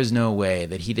 Yeah. But there is no way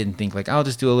that he didn't think, like, I'll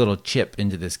just do a little chip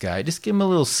into this guy. Just give him a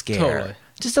little scare. Totally.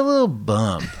 Just a little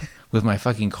bump with my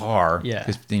fucking car. Yeah.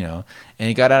 And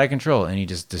he got out of control, and he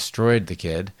just destroyed the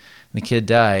kid. And the kid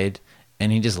died,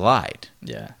 and he just lied.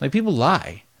 Yeah. Like, people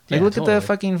lie. Like, Yeah, look totally. at the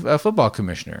fucking football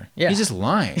commissioner. Yeah. He's just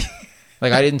lying.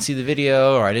 Like, I didn't see the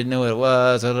video, or I didn't know what it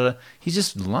was. Blah, blah, blah. He's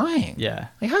just lying. Yeah.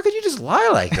 Like, how could you just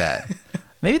lie like that?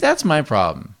 Maybe that's my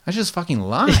problem. I should just fucking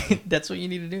lie. That's what you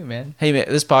need to do, man. Hey, man,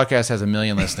 this podcast has 1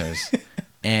 million listeners.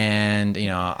 And,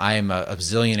 I'm a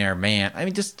zillionaire man. I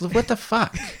mean, just what the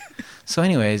fuck? So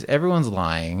anyways, everyone's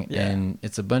lying, and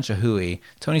it's a bunch of hooey.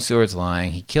 Tony Stewart's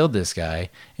lying. He killed this guy. And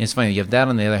it's funny, you have that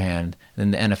on the other hand,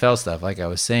 then the NFL stuff, like I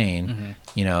was saying,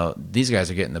 these guys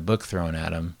are getting the book thrown at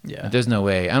them. Yeah. Like, there's no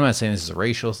way. I'm not saying this is a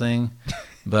racial thing,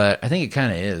 but I think it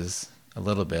kind of is a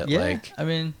little bit. Yeah, Like, I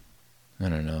mean, I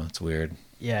don't know. It's weird.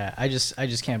 yeah, I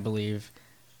just can't believe,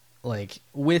 like,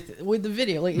 with the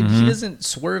video, like, he doesn't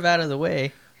swerve out of the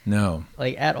way, No.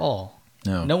 like, at all.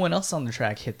 No. No one else on the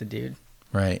track hit the dude.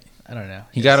 Right. I don't know.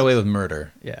 He got away with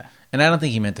murder. Yeah. And I don't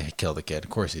think he meant to kill the kid. Of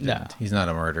course he didn't. No. He's not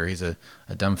a murderer. He's a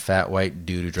dumb fat white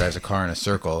dude who drives a car in a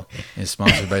circle and is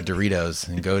sponsored by Doritos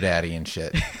and GoDaddy and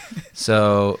shit.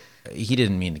 So he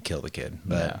didn't mean to kill the kid.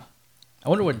 But No. I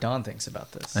wonder what Don thinks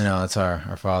about this. I know, that's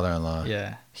our father-in-law.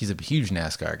 Yeah. He's a huge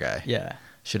NASCAR guy. Yeah.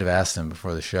 Should have asked him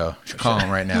before the show. Should call him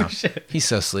right now. Shit. He's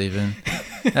so sleeping.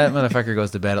 That motherfucker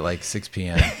goes to bed at like 6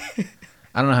 p.m.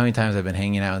 I don't know how many times I've been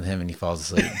hanging out with him and he falls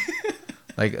asleep.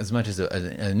 Like, as much as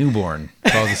a newborn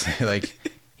falls asleep.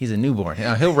 Like, he's a newborn.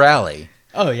 Now, he'll rally.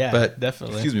 Oh, yeah, But,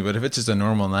 definitely. Excuse me, but if it's just a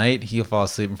normal night, he'll fall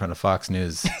asleep in front of Fox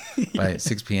News by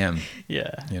 6 p.m.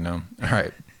 Yeah. All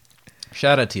right.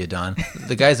 Shout out to you, Don.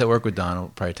 The guys that work with Don will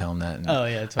probably tell him that. And Oh,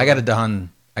 yeah, totally. I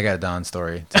got a Don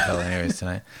story to tell anyways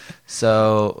tonight.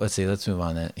 So, let's see. Let's move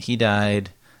on then. He died.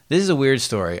 This is a weird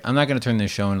story. I'm not going to turn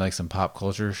this show into like some pop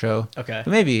culture show. Okay.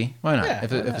 But maybe. Why not? Yeah,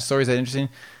 if why a not? story's that interesting.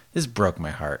 This broke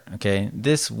my heart, okay?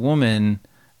 This woman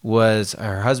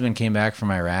her husband came back from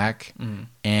Iraq,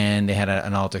 and they had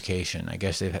an altercation. I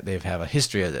guess they've have a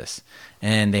history of this.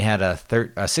 And they had a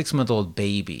 6-month-old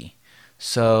baby.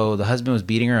 So the husband was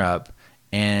beating her up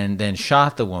and then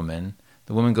shot the woman.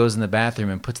 The woman goes in the bathroom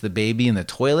and puts the baby in the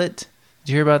toilet.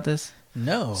 Did you hear about this?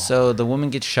 No. So the woman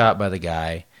gets shot by the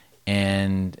guy,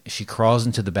 and she crawls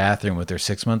into the bathroom with her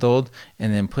 6-month-old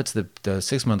and then puts the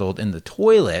 6-month-old in the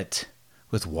toilet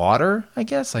with water, I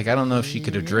guess. Like, I don't know if she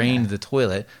could have drained the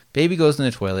toilet. Baby goes in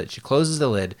the toilet. She closes the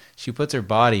lid. She puts her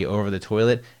body over the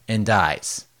toilet and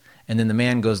dies. And then the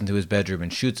man goes into his bedroom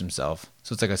and shoots himself.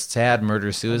 So it's like a sad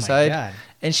murder-suicide. God.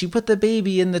 And she put the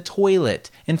baby in the toilet.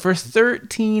 And for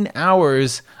 13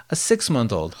 hours, a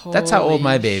 6-month-old. That's how old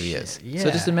my Holy baby shit. is. Yeah.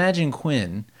 So just imagine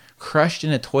Quinn crushed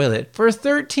in a toilet for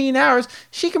 13 hours.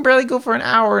 She can barely go for an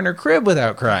hour in her crib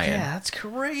without crying. Yeah, that's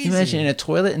crazy. Imagine in a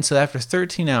toilet. And so after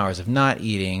 13 hours of not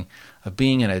eating, of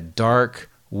being in a dark,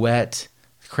 wet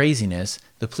craziness,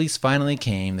 the police finally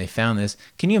came. They found this.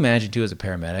 Can you imagine, too, as a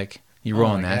paramedic? You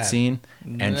roll in my that God. scene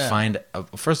and No. find,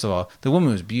 first of all, the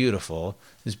woman was beautiful.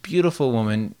 This beautiful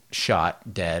woman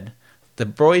shot, dead. The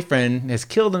boyfriend has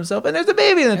killed himself, and there's a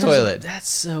baby in the toilet. That's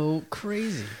so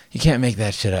crazy. You can't make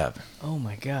that shit up. Oh,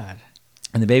 my God.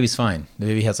 And the baby's fine. The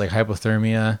baby has like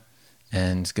hypothermia,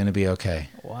 and it's going to be okay.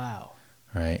 Wow.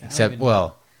 Right? Except, even-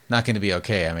 well, not going to be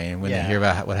okay. I mean, when Yeah. they hear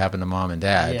about what happened to mom and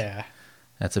dad, Yeah.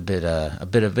 that's a bit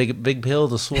of big pill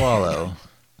to swallow.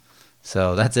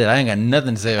 So that's it. I ain't got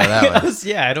nothing to say about that one.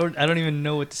 Yeah, I don't even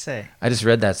know what to say. I just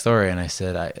read that story and I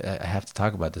said I have to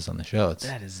talk about this on the show. It's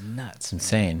That is nuts.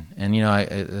 insane, and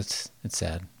it's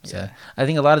sad. Yeah. I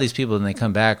think a lot of these people, when they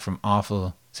come back from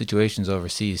awful situations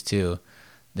overseas too,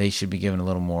 they should be given a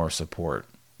little more support.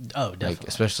 Oh, definitely. Like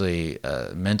especially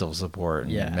mental support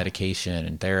and Yeah. medication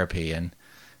and therapy, and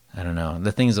I don't know,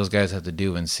 the things those guys have to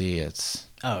do and see. It's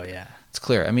Oh, yeah. It's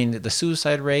clear. I mean, the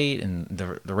suicide rate and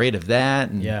the rate of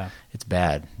that, and Yeah. it's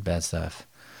bad stuff.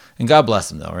 And God bless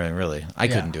them, though. Really, I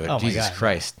couldn't do it. Oh, my Jesus God.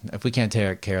 Christ! If we can't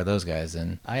take care of those guys,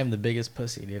 then I am the biggest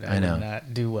pussy, dude. I know. would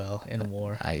not do well in a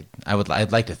war.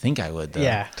 I'd like to think I would, though.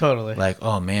 Yeah, totally. Like,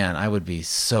 oh man, I would be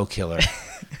so killer.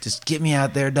 Just get me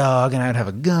out there, dog, and I'd have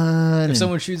a gun. If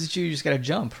someone shoots at you, you just gotta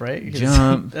jump, right? 'Cause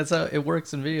Jump. That's how it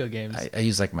works in video games. I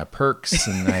use like my perks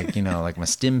and like like my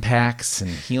stim packs and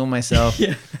heal myself.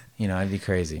 Yeah. I'd be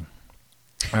crazy.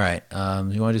 All right,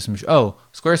 you want to do some?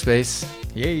 Squarespace.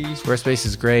 Yay. Squarespace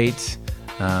is great.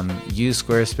 Use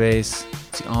Squarespace.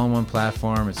 It's the all-in-one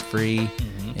platform. It's free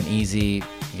and easy.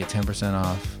 You get 10%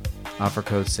 off. Offer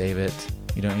code Save It.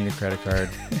 You don't need a credit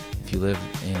card if you live,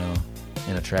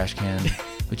 in a trash can.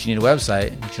 But you need a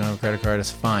website. But you don't have a credit card. It's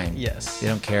fine. Yes. They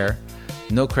don't care.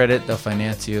 No credit. They'll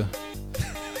finance you.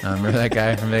 Remember that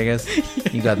guy from Vegas?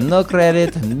 You got no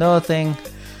credit, nothing.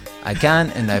 I can,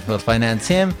 and I will finance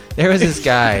him. There was this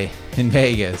guy in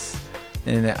Vegas,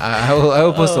 and I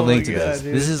will post a link to this.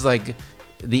 Dude. This is like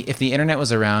if the internet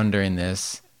was around during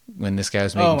this, when this guy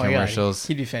was making commercials, God.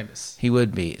 He'd be famous. he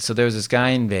would be. So there was this guy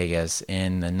in Vegas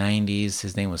in the 90s.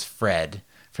 His name was Fred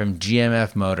from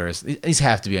GMF Motors. These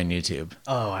have to be on YouTube.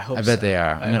 Oh, I hope so. I bet they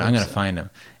are. I'm gonna find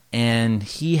him. And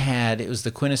it was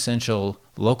the quintessential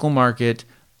local market,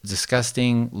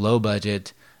 disgusting, low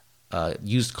budget,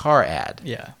 used car ad.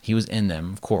 Yeah. He was in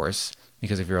them, of course,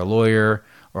 because if you're a lawyer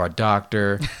or a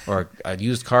doctor or a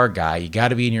used car guy, you got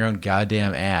to be in your own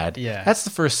goddamn ad. Yeah. That's the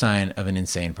first sign of an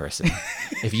insane person.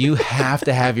 If you have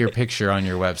to have your picture on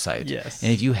your website. Yes.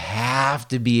 And if you have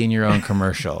to be in your own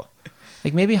commercial,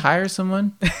 like maybe hire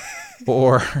someone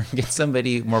or get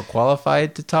somebody more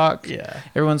qualified to talk. Yeah.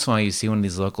 Every once in a while you see one of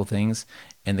these local things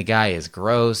and the guy is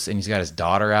gross and he's got his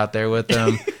daughter out there with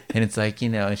him and it's like,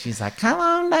 and she's like, come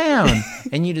on down.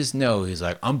 And you just know he's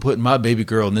like, I'm putting my baby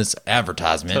girl in this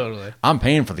advertisement. Totally. I'm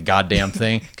paying for the goddamn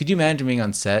thing. Could you imagine being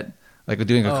on set, like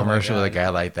doing a commercial with a guy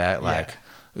like that? Like,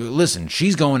 listen,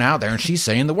 she's going out there and she's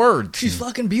saying the words. She's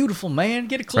fucking beautiful, man.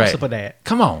 Get a close up of that.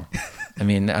 Come on. I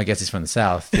mean, I guess he's from the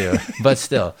South too, but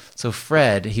still. So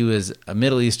Fred, he was a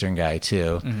Middle Eastern guy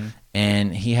too,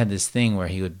 and he had this thing where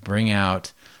he would bring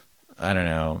out, I don't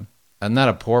know, I'm not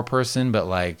a poor person, but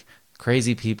like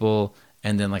crazy people,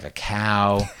 and then like a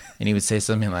cow, and he would say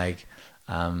something like,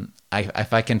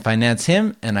 if I can finance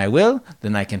him, and I will,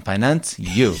 then I can finance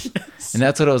you. Yes. And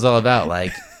that's what it was all about.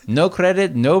 Like, no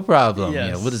credit, no problem.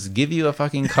 Yes. We'll just give you a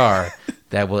fucking car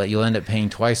that you'll end up paying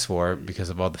twice for because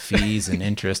of all the fees and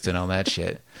interest and all that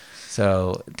shit.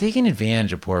 So taking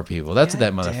advantage of poor people. That's what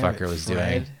that motherfucker was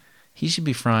doing. He should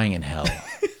be frying in hell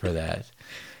for that.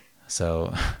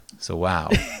 So wow.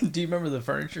 Do you remember the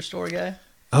furniture store guy?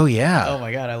 Oh yeah. Oh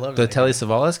my God, I love the Telly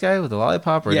Savalas guy with the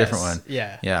lollipop, or a different one?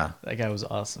 Yeah. Yeah. That guy was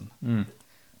awesome.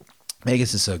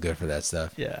 Vegas is so good for that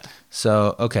stuff. Yeah.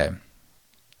 So okay.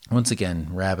 Once again,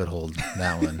 rabbit hole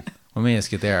that one. Let me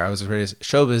just get there. I was ready to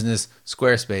show business,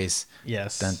 Squarespace.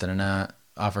 Yes. Dun, dun, dun, dun,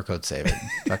 offer code Save It.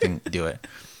 Fucking do it.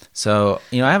 So,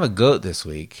 I have a goat this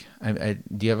week. Do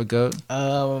you have a goat?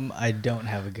 I don't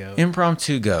have a goat.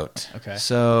 Impromptu goat. Okay.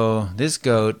 So, this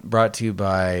goat brought to you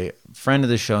by friend of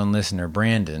the show and listener,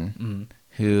 Brandon,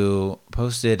 who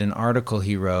posted an article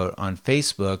he wrote on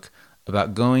Facebook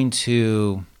about going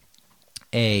to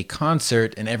a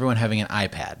concert and everyone having an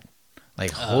iPad.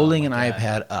 Like holding an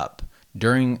iPad up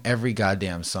during every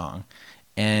goddamn song.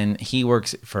 And he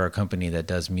works for a company that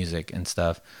does music and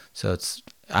stuff. So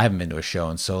I haven't been to a show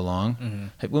in so long.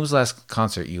 When was the last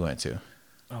concert you went to?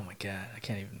 Oh my God, I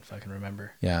can't even fucking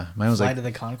remember. Yeah, mine was Flight of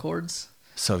the Conchords.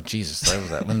 So Jesus, what was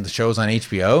that? When the show was on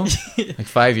HBO, like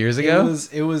 5 years ago.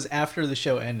 It was after the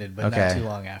show ended, but not too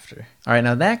long after. All right,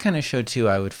 now that kind of show too,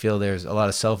 I would feel there's a lot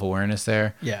of self-awareness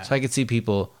there. Yeah. So I could see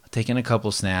people taking a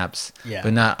couple snaps,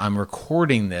 but not, I'm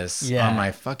recording this on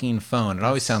my fucking phone. It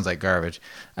always sounds like garbage.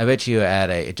 I bet you at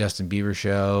a Justin Bieber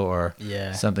show or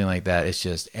something like that, it's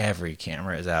just every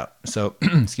camera is out. So,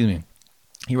 excuse me.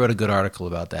 He wrote a good article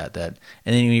about that. And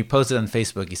then when he posted on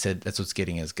Facebook, he said that's what's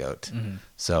getting his goat.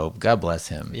 So God bless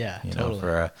him. Yeah, totally.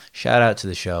 For a shout out to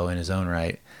the show in his own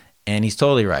right. And he's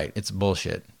totally right. It's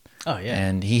bullshit. Oh, yeah.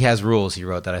 And he has rules he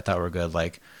wrote that I thought were good.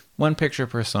 Like 1 picture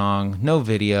per song, no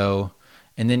video,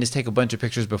 and then just take a bunch of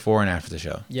pictures before and after the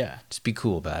show. Yeah. Just be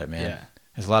cool about it, man. Yeah.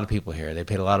 There's a lot of people here. They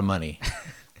paid a lot of money.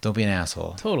 Don't be an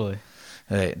asshole. Totally.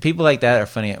 People like that are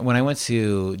funny. When I went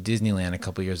to Disneyland a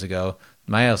couple years ago,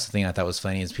 my other thing I thought was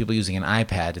funny is people using an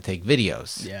iPad to take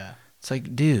videos. Yeah. It's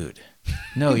like, dude,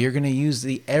 no, you're going to use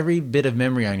every bit of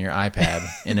memory on your iPad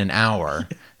in an hour.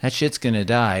 That shit's going to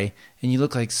die, and you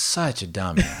look like such a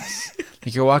dumbass.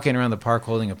 Like you're walking around the park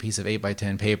holding a piece of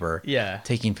 8x10 paper, Yeah.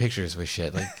 taking pictures with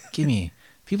shit. Like, give me.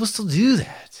 People still do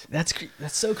that. That's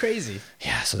so crazy.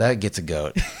 Yeah, so that gets a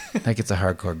goat. That gets a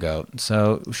hardcore goat.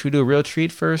 So should we do a real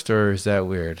treat first, or is that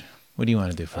weird? What do you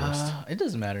want to do first? It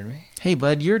doesn't matter to me. Hey,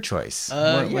 bud, your choice.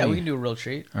 Yeah, we can do a real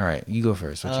treat. All right, you go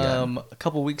first. What you got? A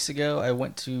couple weeks ago, I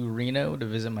went to Reno to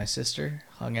visit my sister,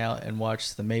 hung out and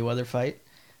watched the Mayweather fight.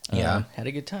 Yeah. Had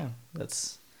a good time.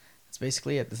 That's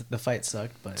basically it. The fight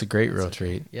sucked, but It's a great real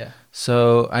treat. Yeah.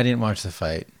 So I didn't watch the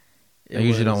fight. I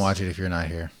usually don't watch it if you're not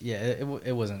here. Yeah,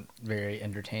 it wasn't very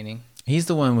entertaining. He's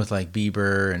the one with like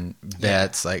Bieber and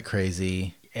bets like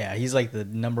crazy. Yeah, he's like the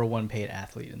 #1 paid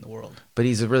athlete in the world. But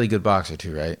he's a really good boxer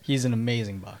too, right? He's an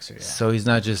amazing boxer, yeah. So he's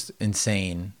not just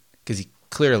insane, because he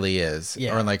clearly is,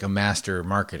 or like a master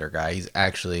marketer guy. He's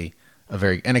actually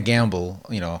a gamble,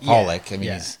 holic. I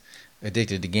mean, he's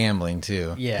addicted to gambling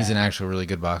too. Yeah. He's an actual really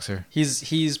good boxer.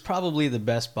 He's probably the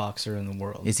best boxer in the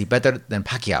world. Is he better than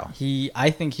Pacquiao? I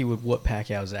think he would whoop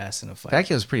Pacquiao's ass in a fight.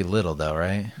 Pacquiao's pretty little though,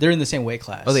 right? They're in the same weight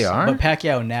class. Oh, they are? But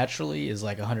Pacquiao naturally is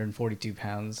like 142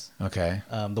 pounds. Okay.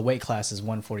 The weight class is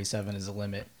 147 is the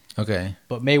limit. Okay.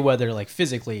 But Mayweather, like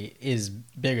physically, is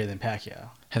bigger than Pacquiao.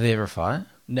 Have they ever fought?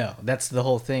 No, that's the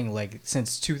whole thing. Like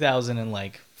since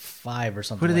 2005 or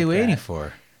something. What are they like waiting that.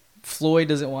 for? Floyd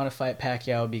doesn't want to fight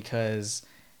Pacquiao because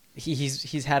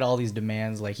he's had all these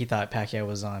demands. Like he thought Pacquiao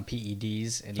was on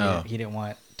PEDs and he didn't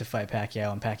want to fight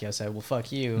Pacquiao. And Pacquiao said, "Well,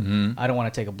 fuck you. Mm-hmm. I don't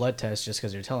want to take a blood test just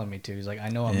because you're telling me to." He's like, "I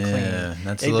know I'm clean."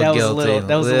 That's a little guilty.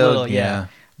 That was a little, yeah.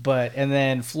 But and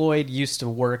then Floyd used to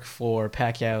work for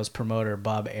Pacquiao's promoter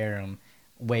Bob Arum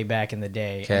way back in the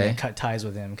day, and then cut ties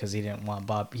with him because he didn't want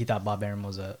Bob. He thought Bob Arum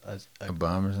was a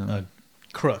bum or something. A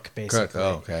crook, basically. Crook.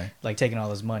 Oh, okay. Like taking all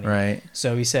his money. Right.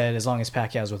 So he said, as long as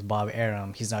Pacquiao's with Bob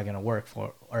Arum, he's not going to work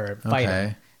for or fight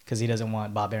him because he doesn't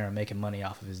want Bob Arum making money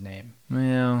off of his name.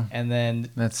 Well, and then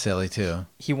that's silly too.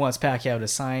 He wants Pacquiao to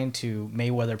sign to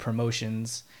Mayweather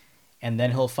Promotions, and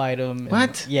then he'll fight him.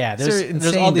 What? Yeah,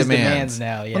 there's all these demands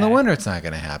now. Yeah. Well, no wonder it's not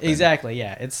going to happen. Exactly.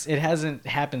 Yeah, it hasn't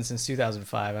happened since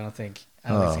 2005. I don't think it's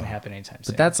going to happen anytime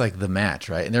soon. But that's like the match,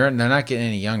 right? And they're not getting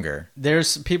any younger.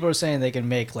 There's people are saying they can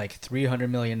make like $300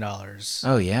 million.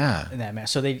 Oh yeah. In that match,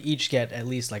 so they each get at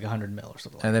least like $100 million or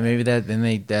something. And then maybe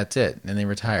that's it. Then they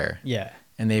retire. Yeah.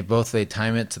 And they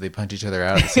time it so they punch each other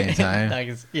out at the same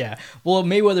time. Yeah. Well,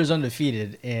 Mayweather's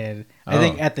undefeated, and I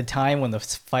think at the time when the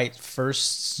fight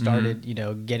first started,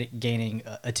 gaining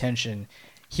attention,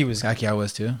 Pacquiao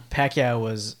was too. Pacquiao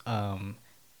was.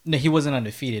 No, he wasn't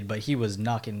undefeated, but he was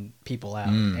knocking people out,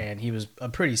 and he was a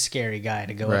pretty scary guy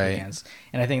to go up against.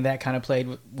 And I think that kind of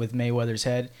played with Mayweather's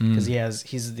head because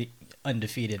he's the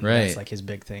undefeated. Right. That's like his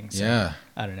big thing. So, yeah.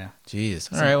 I don't know.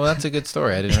 Jeez. All right. Well, that's a good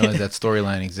story. I didn't realize that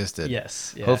storyline existed.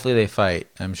 Yes. Yeah. Hopefully they fight.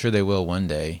 I'm sure they will one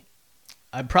day.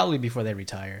 Probably before they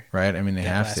retire. Right. I mean, they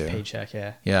have last to. Paycheck.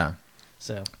 Yeah. Yeah.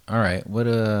 So. All right. What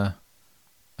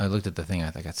I looked at the thing.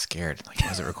 I got scared. Like,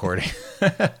 was it recording?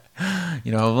 I've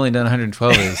only done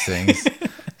 112 of these things.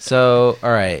 So,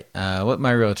 all right. What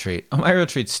my real treat? Oh, my real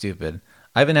treat's stupid.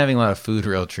 I've been having a lot of food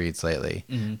real treats lately.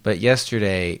 Mm-hmm. But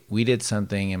yesterday, we did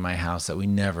something in my house that we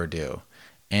never do.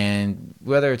 And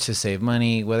whether it's to save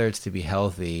money, whether it's to be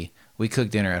healthy, we cook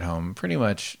dinner at home pretty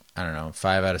much, 5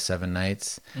 out of 7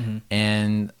 nights. Mm-hmm.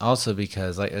 And also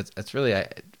because it's really...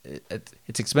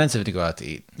 it's expensive to go out to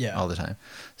eat all the time.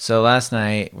 So last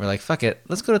night we're like, fuck it,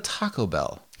 let's go to Taco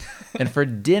Bell. And for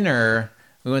dinner,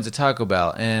 we went to Taco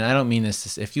Bell. And I don't mean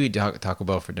this if you eat Taco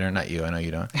Bell for dinner, not you, I know you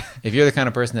don't. If you're the kind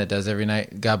of person that does every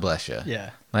night, God bless you.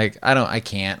 Yeah. Like I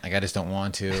can't, I just don't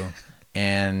want to.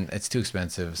 And it's too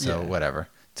expensive, so whatever.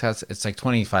 It's like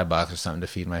 $25 or something to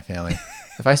feed my family.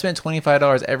 If I spent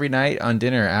 $25 every night on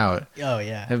dinner out,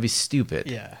 that would be stupid.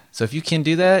 Yeah. So if you can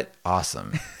do that,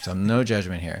 awesome. So no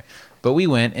judgment here. But we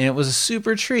went, and it was a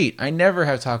super treat. I never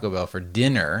have Taco Bell for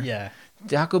dinner. Yeah.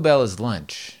 Taco Bell is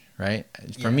lunch, right?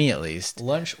 For me, at least.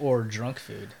 Lunch or drunk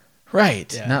food.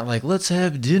 Right. Yeah. Not like, let's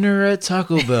have dinner at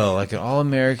Taco Bell, like an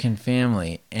all-American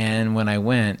family. And when I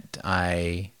went,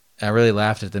 I really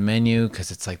laughed at the menu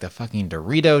because it's like the fucking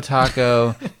Dorito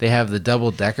taco. They have the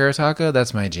double-decker taco.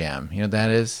 That's my jam. You know what that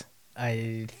is?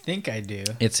 I think I do.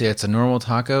 It's a normal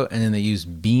taco, and then they use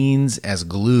beans as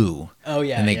glue. Oh,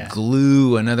 yeah. And they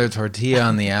glue another tortilla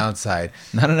on the outside.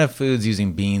 Not enough foods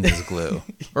using beans as glue.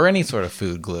 Or any sort of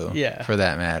food glue, for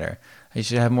that matter. You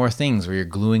should have more things where you're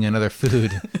gluing another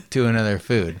food to another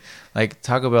food. Like,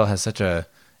 Taco Bell has such a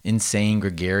insane,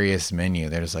 gregarious menu.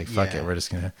 They're just like, fuck it, we're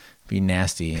just going to be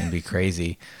nasty and be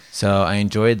crazy. So I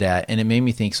enjoyed that, and it made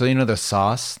me think. So the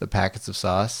sauce, the packets of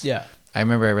sauce. Yeah. I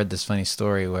remember I read this funny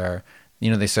story where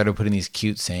they started putting these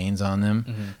cute sayings on them.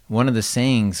 Mm-hmm. One of the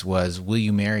sayings was, "Will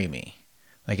you marry me?"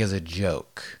 like as a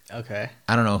joke. Okay.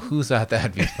 I don't know who thought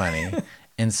that'd be funny.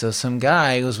 And so some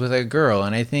guy was with a girl,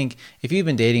 and I think if you've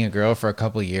been dating a girl for a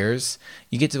couple of years,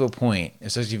 you get to a point,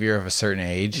 especially if you're of a certain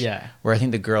age, where I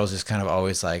think the girl's just kind of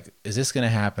always like, is this going to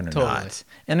happen or not?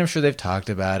 And I'm sure they've talked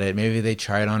about it. Maybe they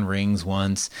tried on rings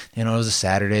once. You know, it was a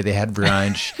Saturday, they had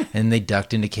brunch, and they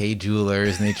ducked into Kay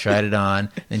Jewelers, and they tried it on,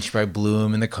 and she probably blew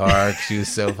him in the car because she was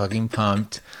so fucking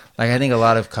pumped. Like, I think a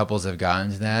lot of couples have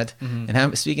gotten to that. Mm-hmm.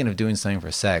 And speaking of doing something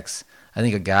for sex, I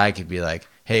think a guy could be like,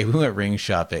 hey, we went ring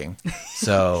shopping,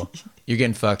 so you're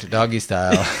getting fucked doggy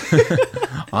style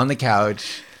on the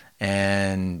couch,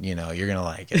 and, you know, you're going to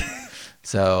like it.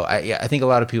 So I think a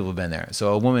lot of people have been there.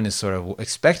 So a woman is sort of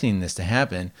expecting this to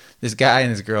happen. This guy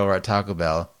and this girl were at Taco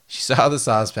Bell. She saw the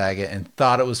sauce packet and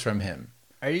thought it was from him.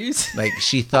 Are you? Like,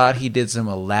 she thought he did some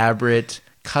elaborate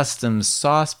custom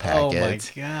sauce packet. Oh, my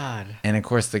God. And, of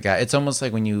course, the guy, it's almost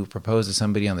like when you propose to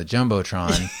somebody on the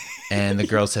Jumbotron and the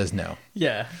girl says no.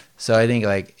 Yeah. So I think,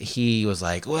 like, he was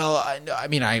like, well, I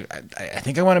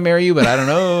think I want to marry you, but I don't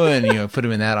know. And, you know, put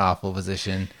him in that awful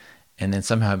position. And then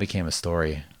somehow it became a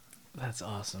story. That's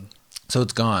awesome. So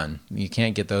it's gone. You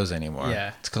can't get those anymore.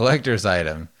 Yeah. It's a collector's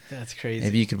item. That's crazy.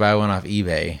 Maybe you could buy one off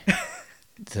eBay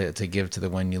to give to the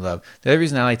one you love. The other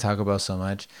reason I like Taco Bell so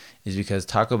much is because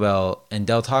Taco Bell and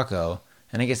Del Taco,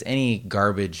 and I guess any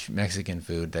garbage Mexican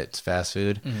food that's fast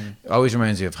food, always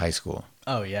reminds you of high school.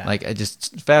 Oh, yeah. Like,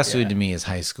 fast food to me is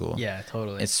high school. Yeah,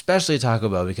 totally. Especially Taco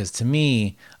Bell, because to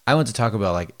me, I went to Taco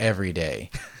Bell like every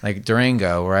day. Like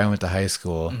Durango, where I went to high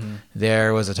school,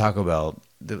 there was a Taco Bell.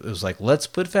 It was like, let's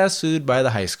put fast food by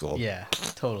the high school. Yeah,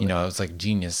 totally. You know, it was like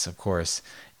genius, of course.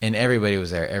 And everybody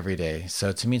was there every day.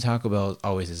 So to me, Taco Bell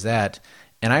always is that.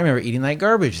 And I remember eating like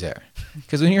garbage there.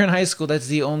 Because when you're in high school, that's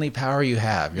the only power you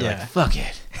have. You're like, fuck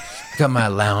it. I got my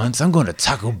allowance. I'm going to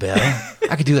Taco Bell.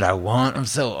 I can do what I want. I'm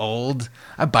so old.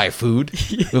 I buy food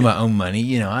with my own money.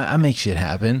 You know, I make shit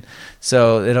happen.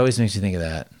 So it always makes you think of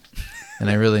that. And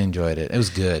I really enjoyed it. It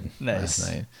was good last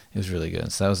night. It was really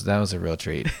good. So that was a real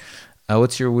treat.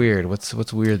 What's your weird? What's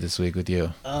weird this week with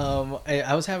you?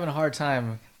 I was having a hard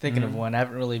time thinking of one. I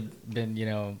haven't really been, you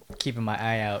know, keeping my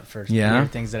eye out for weird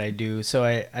things that I do. So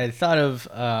I thought of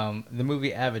the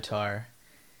movie Avatar.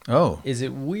 Oh. Is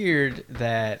it weird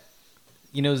that,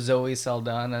 you know, Zoe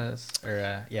Saldana's,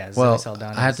 Zoe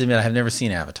Saldana? I have to admit, I have never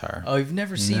seen Avatar. Oh, you've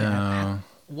never seen it?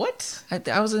 What?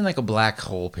 I was in like a black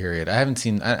hole period. I haven't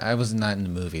seen. I was not in the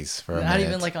movies for a minute. Not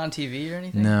even like on TV or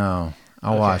anything? No.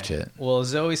 I'll watch it. Well,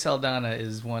 Zoe Saldana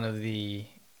is one of the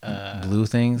blue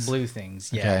things. Blue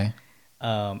things, yeah.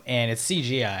 Okay. And it's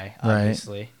CGI,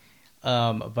 obviously.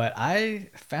 Right. But I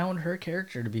found her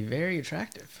character to be very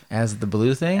attractive. As the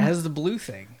blue thing? As the blue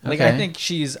thing. Like, okay. I think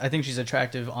she's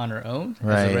attractive on her own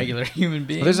as a regular human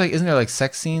being. Well, isn't there like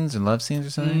sex scenes and love scenes or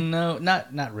something? No,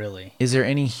 not really. Is there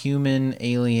any human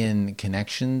alien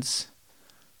connections?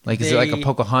 Like, is it like a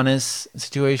Pocahontas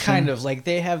situation? Kind of. Like,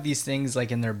 they have these things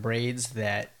like in their braids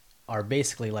that are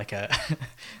basically like a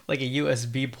like a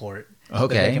USB port.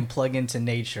 Okay. That they can plug into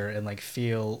nature and like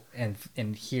feel and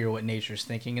hear what nature's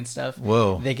thinking and stuff.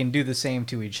 Whoa. They can do the same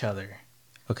to each other.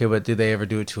 Okay, but do they ever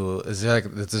do it to is there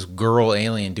like does this girl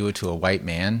alien do it to a white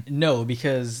man? No,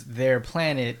 because their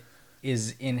planet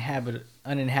is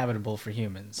uninhabitable for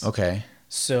humans. Okay.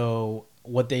 So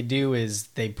what they do is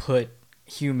they put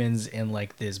humans in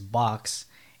like this box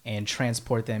and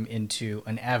transport them into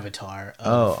an avatar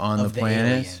on the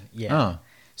planet alien. Yeah.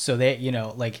 So they, you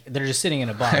know, like they're just sitting in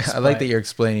a box. I like that you're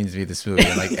explaining to me this movie,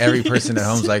 and like every person at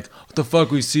home's like, "What the fuck?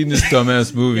 We've seen this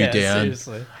dumbass movie, Dan."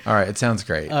 Seriously. All right, it sounds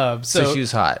great. So she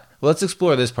was hot. Well, let's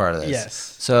explore this part of this. Yes.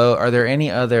 So, are there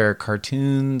any other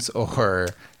cartoons or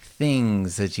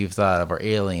things that you've thought of, or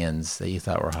aliens that you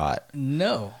thought were hot?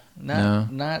 No,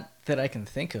 not that I can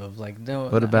think of. Like, no.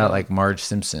 What about like Marge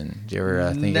Simpson? Did you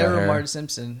ever think of her? Never Marge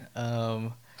Simpson.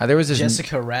 There was this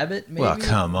Jessica Rabbit, maybe. Well,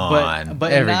 come on,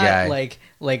 but every not guy.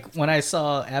 Like when I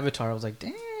saw Avatar, I was like,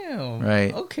 damn.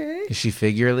 Right. Okay. Is she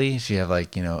figurally? She have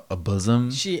like, you know, a bosom?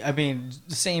 The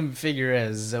same figure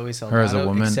as Zoe Saldana. Her as a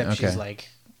woman? Except okay. She's like,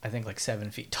 I think like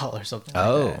 7 feet tall or something like that.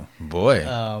 Oh, boy.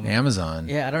 Amazon.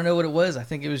 Yeah, I don't know what it was. I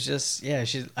think it was just,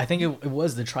 I think it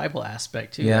was the tribal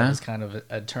aspect too. Yeah. That was kind of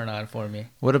a turn on for me.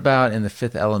 What about in The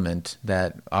Fifth Element,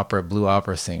 that blue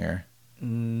opera singer?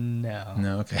 No.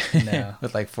 No, okay. No.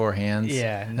 With like 4 hands?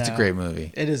 Yeah, no. That's a great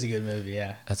movie. It is a good movie,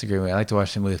 yeah. That's a great movie. I like to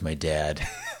watch the movie with my dad.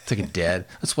 It's like a dad.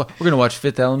 We're going to watch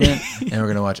Fifth Element and we're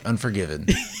going to watch Unforgiven.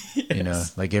 Yes. You know,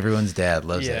 like everyone's dad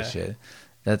loves that shit.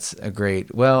 That's a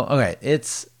great, well, okay.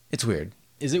 It's weird.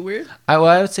 Is it weird? I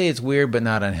would say it's weird, but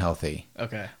not unhealthy.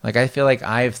 Okay. Like, I feel like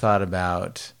I've thought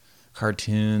about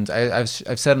cartoons. I've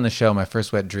said on the show, my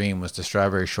first wet dream was the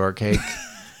Strawberry Shortcake.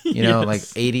 You know, Yes. like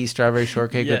 80s strawberry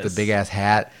shortcake with Yes. the big ass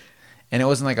hat. And it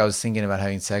wasn't like I was thinking about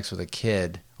having sex with a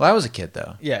kid. Well, I was a kid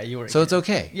though. Yeah, you were. So it's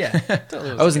okay. Yeah,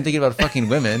 totally I wasn't thinking about fucking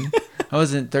women. I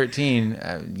wasn't 13,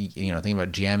 thinking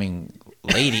about jamming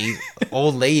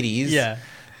old ladies. Yeah.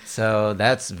 So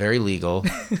that's very legal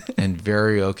and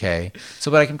very okay.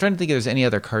 So, but I'm trying to think if there's any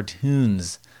other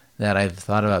cartoons that I've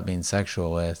thought about being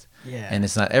sexual with. Yeah. And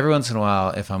it's not every once in a while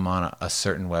if I'm on a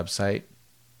certain website,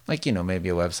 like, maybe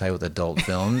a website with adult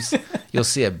films, you'll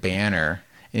see a banner.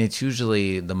 And it's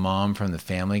usually the mom from the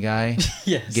Family Guy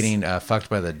Yes. getting fucked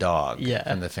by the dog Yeah.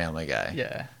 from the Family Guy.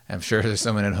 Yeah. I'm sure there's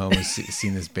someone at home who's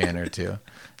seen this banner too.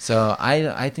 So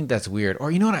I think that's weird.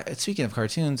 Or you know what? Speaking of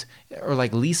cartoons, or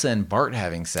like Lisa and Bart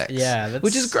having sex. Yeah,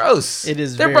 which is gross. It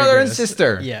is They're very brother and gross.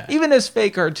 sister. Yeah. Even as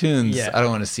fake cartoons, Yeah. I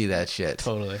don't want to see that shit.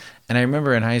 Totally. And I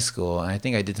remember in high school, and I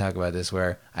think I did talk about this,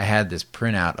 where I had this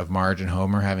printout of Marge and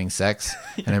Homer having sex,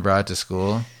 and I brought it to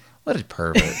school. What a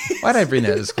pervert. Why did I bring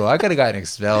that to school? I could have gotten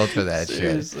expelled for that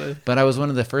Seriously. shit. But I was one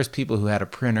of the first people who had a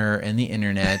printer and the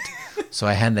internet, so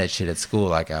I had that shit at school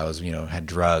like I was, had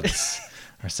drugs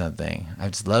or something. I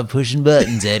just love pushing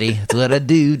buttons, Eddie. That's what I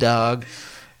do, dog.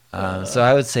 So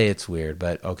I would say it's weird,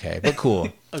 but okay. But cool.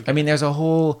 Okay. I mean, there's a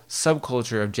whole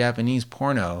subculture of Japanese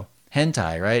porno,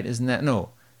 hentai, right? Isn't that? No.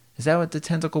 Is that what the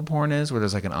tentacle porn is, where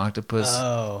there's like an octopus?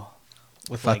 Oh.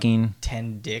 With fucking- like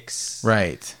 10 dicks.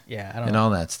 Right. Yeah, I don't And know. all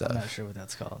that stuff. I'm not sure what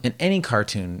that's called. In any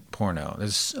cartoon porno,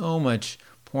 there's so much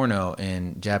porno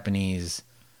in Japanese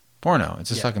porno. It's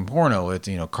just Yeah. fucking porno with,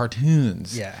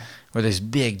 cartoons. Yeah. Where there's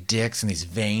big dicks and these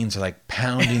veins are like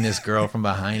pounding this girl from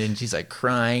behind and she's like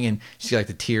crying and she's like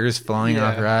the tears falling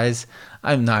off Yeah. her eyes.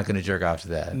 I'm not going to jerk off to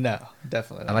that. No,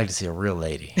 definitely not. I like to see a real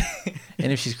lady.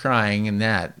 And if she's crying and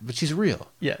that, but she's real.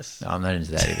 Yes. No, I'm not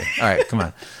into that either. All right, come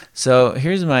on. So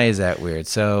here's my Is That Weird?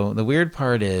 So the weird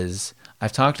part is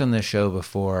I've talked on this show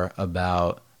before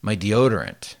about my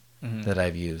deodorant that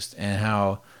I've used and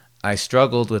how I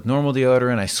struggled with normal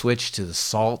deodorant. I switched to the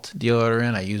salt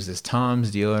deodorant. I use this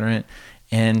Tom's deodorant.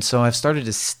 And so I've started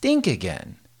to stink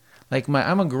again. Like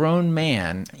I'm a grown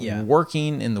man Yeah.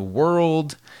 working in the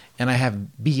world and I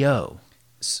have BO.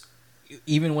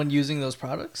 Even when using those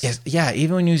products? Yes, yeah,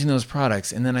 even when using those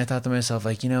products. And then I thought to myself,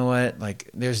 like, you know what? Like,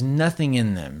 there's nothing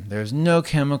in them. There's no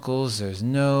chemicals. There's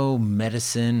no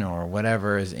medicine or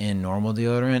whatever is in normal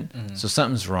deodorant. So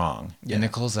something's wrong. Yeah. And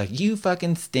Nicole's like, you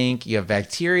fucking stink. You have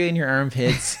bacteria in your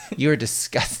armpits. You are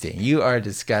disgusting. You are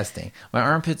disgusting. My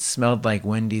armpits smelled like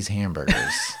Wendy's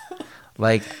hamburgers.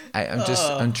 Like,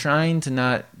 I'm trying to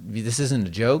not, this isn't a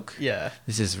joke. Yeah.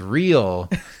 This is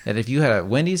real. That if you had a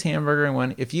Wendy's hamburger and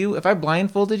one, if I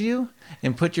blindfolded you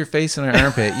and put your face in my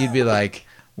armpit, you'd be like,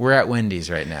 we're at Wendy's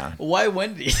right now. Why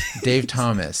Wendy? Dave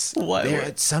Thomas. Why?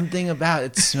 It's something about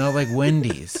it smelled like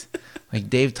Wendy's. Like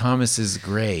Dave Thomas's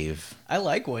grave. I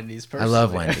like Wendy's I personally.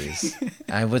 love Wendy's.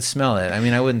 I would smell it. I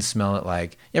mean, I wouldn't smell it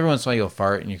like, every once in a while you'll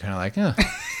fart and you're kind of like,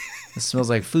 it smells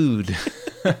like food.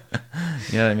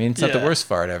 You know what I mean? It's not the Yeah. worst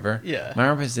fart ever. Yeah. My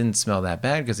armpits didn't smell that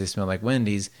bad because they smelled like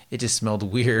Wendy's. It just smelled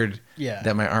weird Yeah.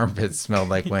 that my armpits smelled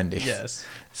like Wendy's. Yes.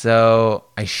 So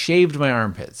I shaved my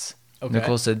armpits. Okay.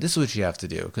 Nicole said, this is what you have to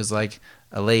do. Because like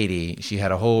a lady, she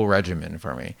had a whole regimen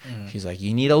for me. She's like,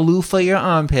 you need a loofah your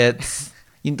armpits.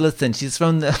 Listen, she's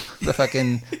from the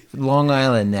fucking Long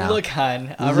Island now. Look,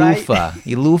 hon, all right? Loofah.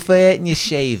 You loofah it and you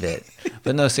shave it.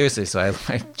 But no, seriously. So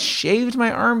I shaved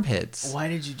my armpits. Why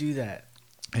did you do that?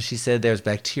 And she said there's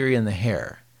bacteria in the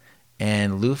hair.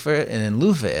 And loofah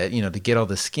it, to get all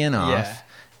the skin off. Yeah.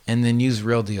 And then use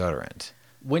real deodorant.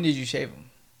 When did you shave them?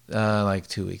 Like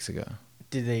 2 weeks ago.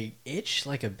 Did they itch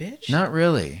like a bitch? Not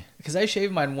really. Because I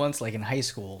shaved mine once, like in high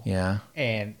school. Yeah.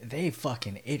 And they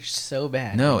fucking itched so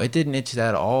bad. No, it didn't itch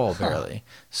at all, barely.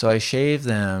 So I shaved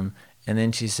them, and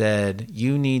then she said,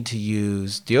 you need to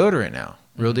use deodorant now.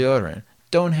 Real deodorant.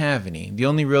 Don't have any. The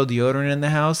only real deodorant in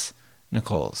the house,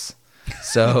 Nicole's.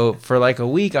 So for like a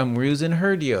week, I'm using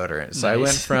her deodorant. So I Nice.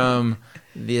 went from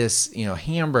this,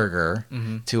 hamburger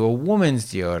to a woman's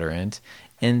deodorant,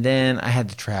 and then I had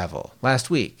to travel. Last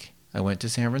week, I went to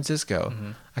San Francisco.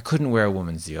 I couldn't wear a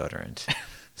woman's deodorant.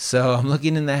 So I'm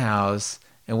looking in the house,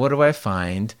 and what do I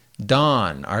find?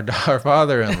 Don, our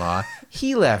father-in-law,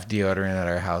 he left deodorant at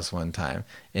our house one time,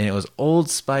 and it was Old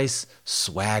Spice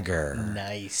Swagger.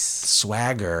 Nice.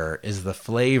 Swagger is the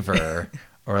flavor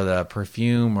or the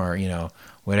perfume or,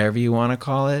 whatever you want to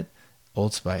call it.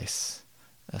 Old Spice.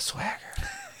 A Swagger.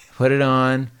 Put it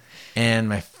on, and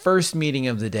my first meeting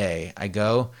of the day, I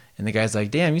go, and the guy's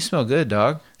like, damn, you smell good,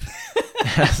 dog.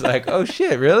 I was like, oh,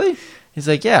 shit, really? He's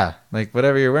like, yeah, like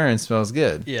whatever you're wearing smells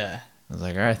good. Yeah. I was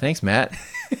like, all right, thanks, Matt.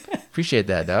 Appreciate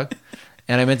that, dog.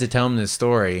 And I meant to tell him this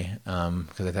story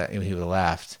because I thought he would have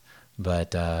laughed.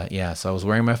 But yeah, so I was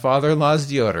wearing my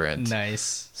father-in-law's deodorant.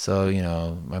 Nice. So, you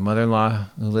know, my mother-in-law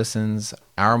who listens,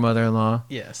 our mother-in-law,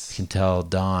 Yes, can tell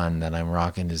Don that I'm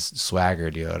rocking his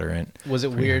Swagger deodorant. Was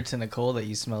it weird to Nicole that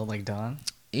you smelled like Don?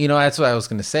 You know, that's what I was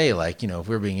going to say. Like, you know, if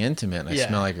we were being intimate and I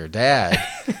smell like your dad.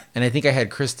 And I think I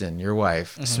had Kristen, your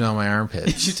wife, smell my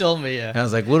armpits. You told me, yeah. And I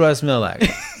was like, what do I smell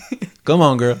like? Come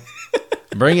on, girl.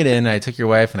 Bring it in. I took your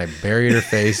wife and I buried her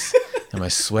face in my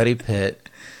sweaty pit.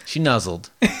 She nuzzled.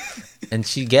 And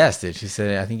she guessed it. She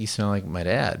said, I think you smell like my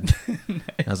dad. Nice.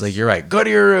 I was like, you're right. Go to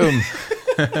your room.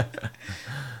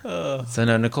 So,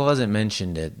 no, Nicole hasn't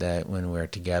mentioned it, that when we're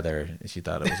together, she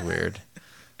thought it was weird.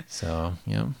 So,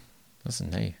 you know,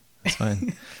 listen, hey, that's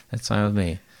fine. That's fine with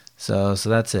me. So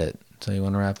that's it. So you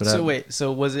want to wrap it up? So wait,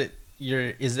 so was it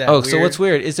is that weird? So what's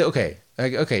weird? Is it, okay,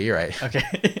 you're right.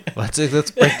 Okay. Let's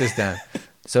break this down.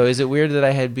 So is it weird that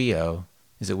I had BO?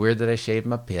 Is it weird that I shaved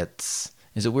my pits?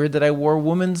 Is it weird that I wore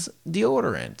women's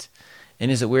deodorant? And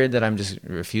is it weird that I'm just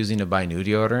refusing to buy new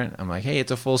deodorant? I'm like, hey,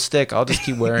 it's a full stick. I'll just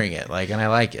keep wearing it. Like, and I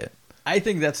like it. I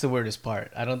think that's the weirdest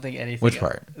part. I don't think anything. Which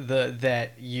part?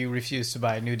 That you refuse to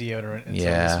buy new deodorant until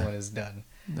this one is done.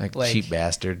 Like cheap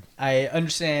bastard. I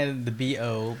understand the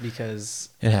BO because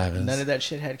it happens. None of that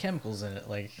shit had chemicals in it.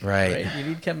 Like, right? You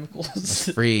need chemicals. It's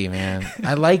free, man.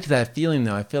 I liked that feeling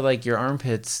though. I feel like your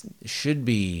armpits should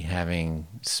be having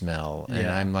smell, and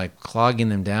I'm like clogging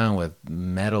them down with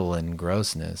metal and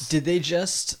grossness. Did they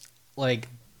just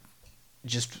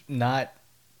not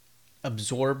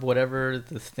absorb whatever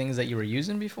the things that you were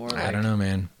using before? Like, I don't know,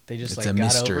 man. They just it's got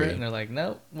mystery. over it and they're like,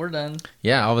 nope, we're done.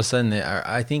 Yeah, all of a sudden,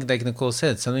 I think like Nicole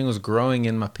said, something was growing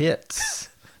in my pits.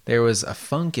 There was a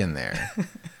funk in there,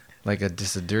 like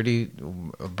just a dirty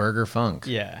burger funk.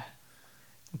 Yeah,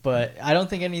 but I don't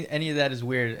think any of that is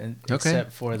weird,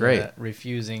 except for the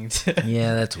refusing to.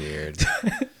 Yeah, that's weird.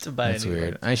 To buy. That's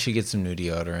weird. I should get some new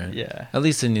deodorant. Yeah, at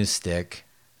least a new stick.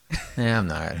 Yeah, I'm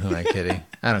not. Who am I kidding?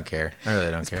 I don't care. I really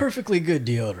don't care. It's perfectly good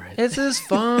deodorant. It's just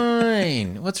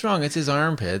fine. What's wrong? It's his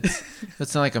armpits.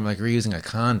 It's not like I'm like reusing a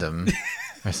condom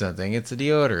or something. It's a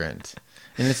deodorant.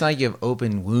 And it's not like you have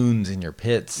open wounds in your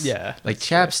pits. Yeah. Like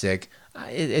chapstick.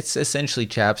 It's essentially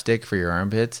chapstick for your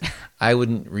armpits. I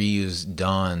wouldn't reuse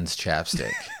Dawn's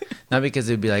chapstick. Not because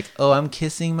it'd be like, oh, I'm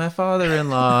kissing my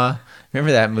father-in-law.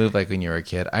 Remember that move like when you were a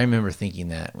kid? I remember thinking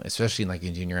that, especially like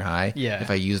in junior high. Yeah. If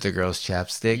I used a girl's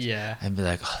chapstick, I'd be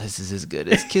like, oh, this is as good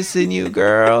as kissing you,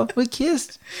 girl. We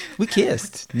kissed.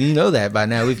 You know that by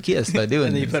now. We've kissed by doing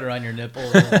And then this. you put her on your nipple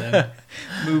and then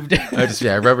move down.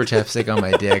 I rubber chapstick on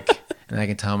my dick, and I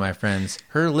can tell my friends,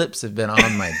 her lips have been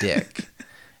on my dick.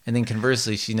 And then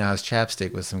conversely, she now has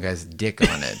chapstick with some guy's dick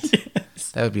on it.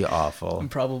 Yes. That would be awful.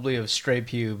 And probably a stray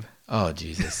pube. Oh,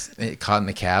 Jesus. It caught in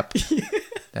the cap.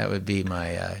 That would be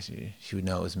my, she would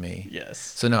know it was me. Yes.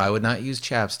 So no, I would not use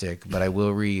chapstick, but I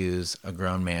will reuse a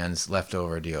grown man's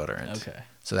leftover deodorant. Okay.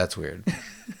 So that's weird.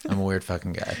 I'm a weird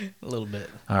fucking guy. A little bit.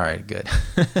 All right, good.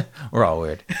 We're all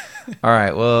weird. All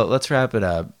right, well, let's wrap it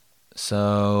up.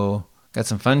 So, got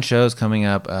some fun shows coming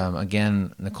up.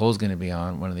 Again, Nicole's going to be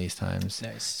on one of these times.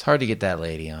 Nice. It's hard to get that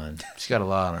lady on. She's got a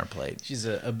lot on her plate. She's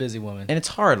a busy woman. And it's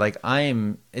hard. Like,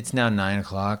 it's now 9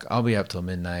 o'clock. I'll be up till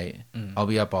midnight. I'll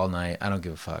be up all night. I don't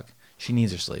give a fuck. She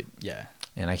needs her sleep. Yeah.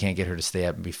 And I can't get her to stay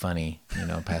up and be funny,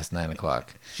 past 9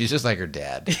 o'clock. She's just like her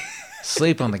dad.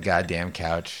 Sleep on the goddamn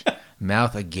couch,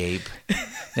 mouth agape.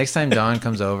 Next time Don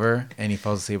comes over and he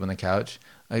falls asleep on the couch,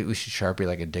 we should Sharpie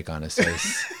like a dick on his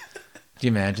face. Do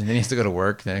you imagine? Then he has to go to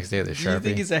work the next day with a Sharpie. Do you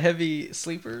think he's a heavy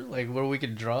sleeper? Like where we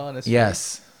could draw on his face?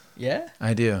 Yes. Yeah?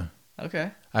 I do.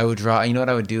 Okay. I would draw. You know what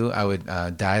I would do? I would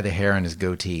dye the hair on his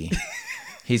goatee.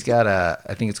 He's got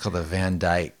I think it's called a Van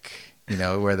Dyke,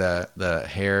 where the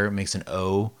hair makes an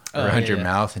O around your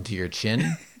mouth into your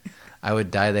chin. I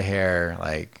would dye the hair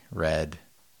like red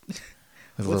with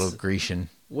a little Grecian.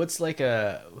 What's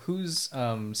who's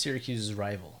Syracuse's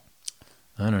rival?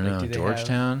 I don't know.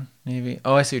 Georgetown, maybe?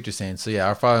 Oh, I see what you're saying. So, yeah,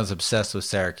 our father's obsessed with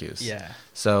Syracuse. Yeah.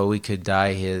 So we could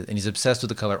dye his... And he's obsessed with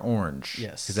the color orange.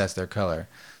 Yes. Because that's their color.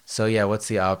 So, yeah, what's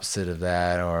the opposite of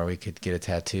that? Or we could get a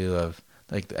tattoo of...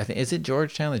 I think... Is it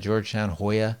Georgetown? The Georgetown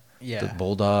Hoya? Yeah. The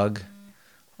bulldog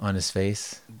on his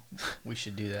face? We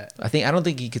should do that. I don't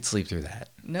think he could sleep through that.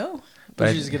 No? But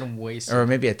we should just get him wasted. Or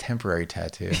maybe a temporary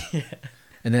tattoo. Yeah.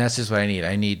 And then that's just what I need.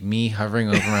 I need me hovering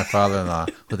over my father-in-law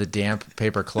with a damp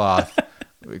paper cloth...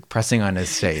 pressing on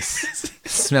his face,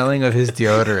 smelling of his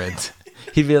deodorant.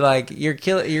 He'd be like, you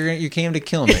came to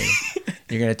kill me.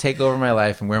 You're going to take over my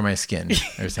life and wear my skin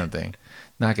or something.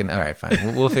 Not going to, all right,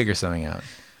 fine. We'll figure something out.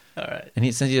 All right. And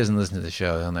since he doesn't listen to the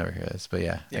show, he'll never hear this. But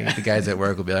yeah. Like, the guys at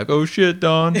work will be like, "Oh shit,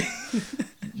 Don,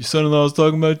 your son-in-law was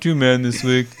talking about you, man, this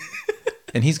week."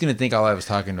 And he's gonna think all I was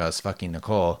talking about is fucking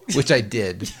Nicole, which I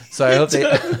did. So I hope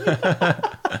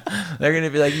they're gonna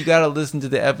be like, "You gotta listen to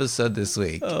the episode this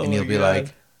week," and he'll be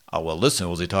like, "Oh well, listen,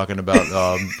 was he talking about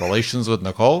relations with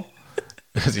Nicole?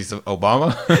 Because he's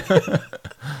Obama?"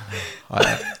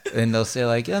 And they'll say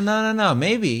like, no,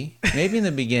 maybe in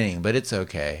the beginning, but it's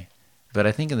okay. But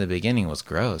I think in the beginning was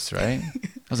gross, right?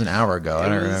 It was an hour ago. I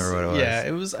don't remember what it was. Yeah,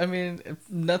 it was. I mean,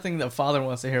 nothing the father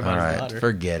wants to hear about his daughter.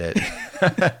 Forget it.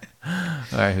 All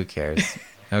right, who cares?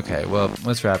 Okay, well,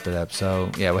 let's wrap it up. So,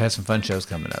 yeah, we have some fun shows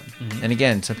coming up. Mm-hmm. And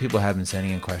again, some people have been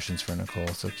sending in questions for Nicole,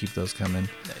 so keep those coming.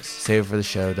 Nice.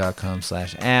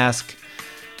 SaveItForTheShow.com/ask.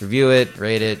 Review it,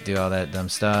 rate it, do all that dumb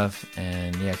stuff.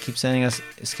 And, yeah,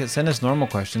 send us normal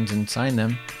questions and sign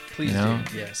them. Please do,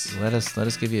 yes. Let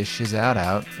us give you a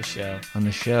shiz-out for show on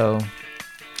the show.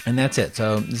 And that's it.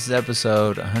 So this is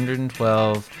episode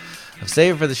 112 of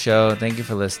Save It for the Show. Thank you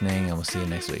for listening, and we'll see you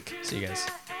next week. See you guys.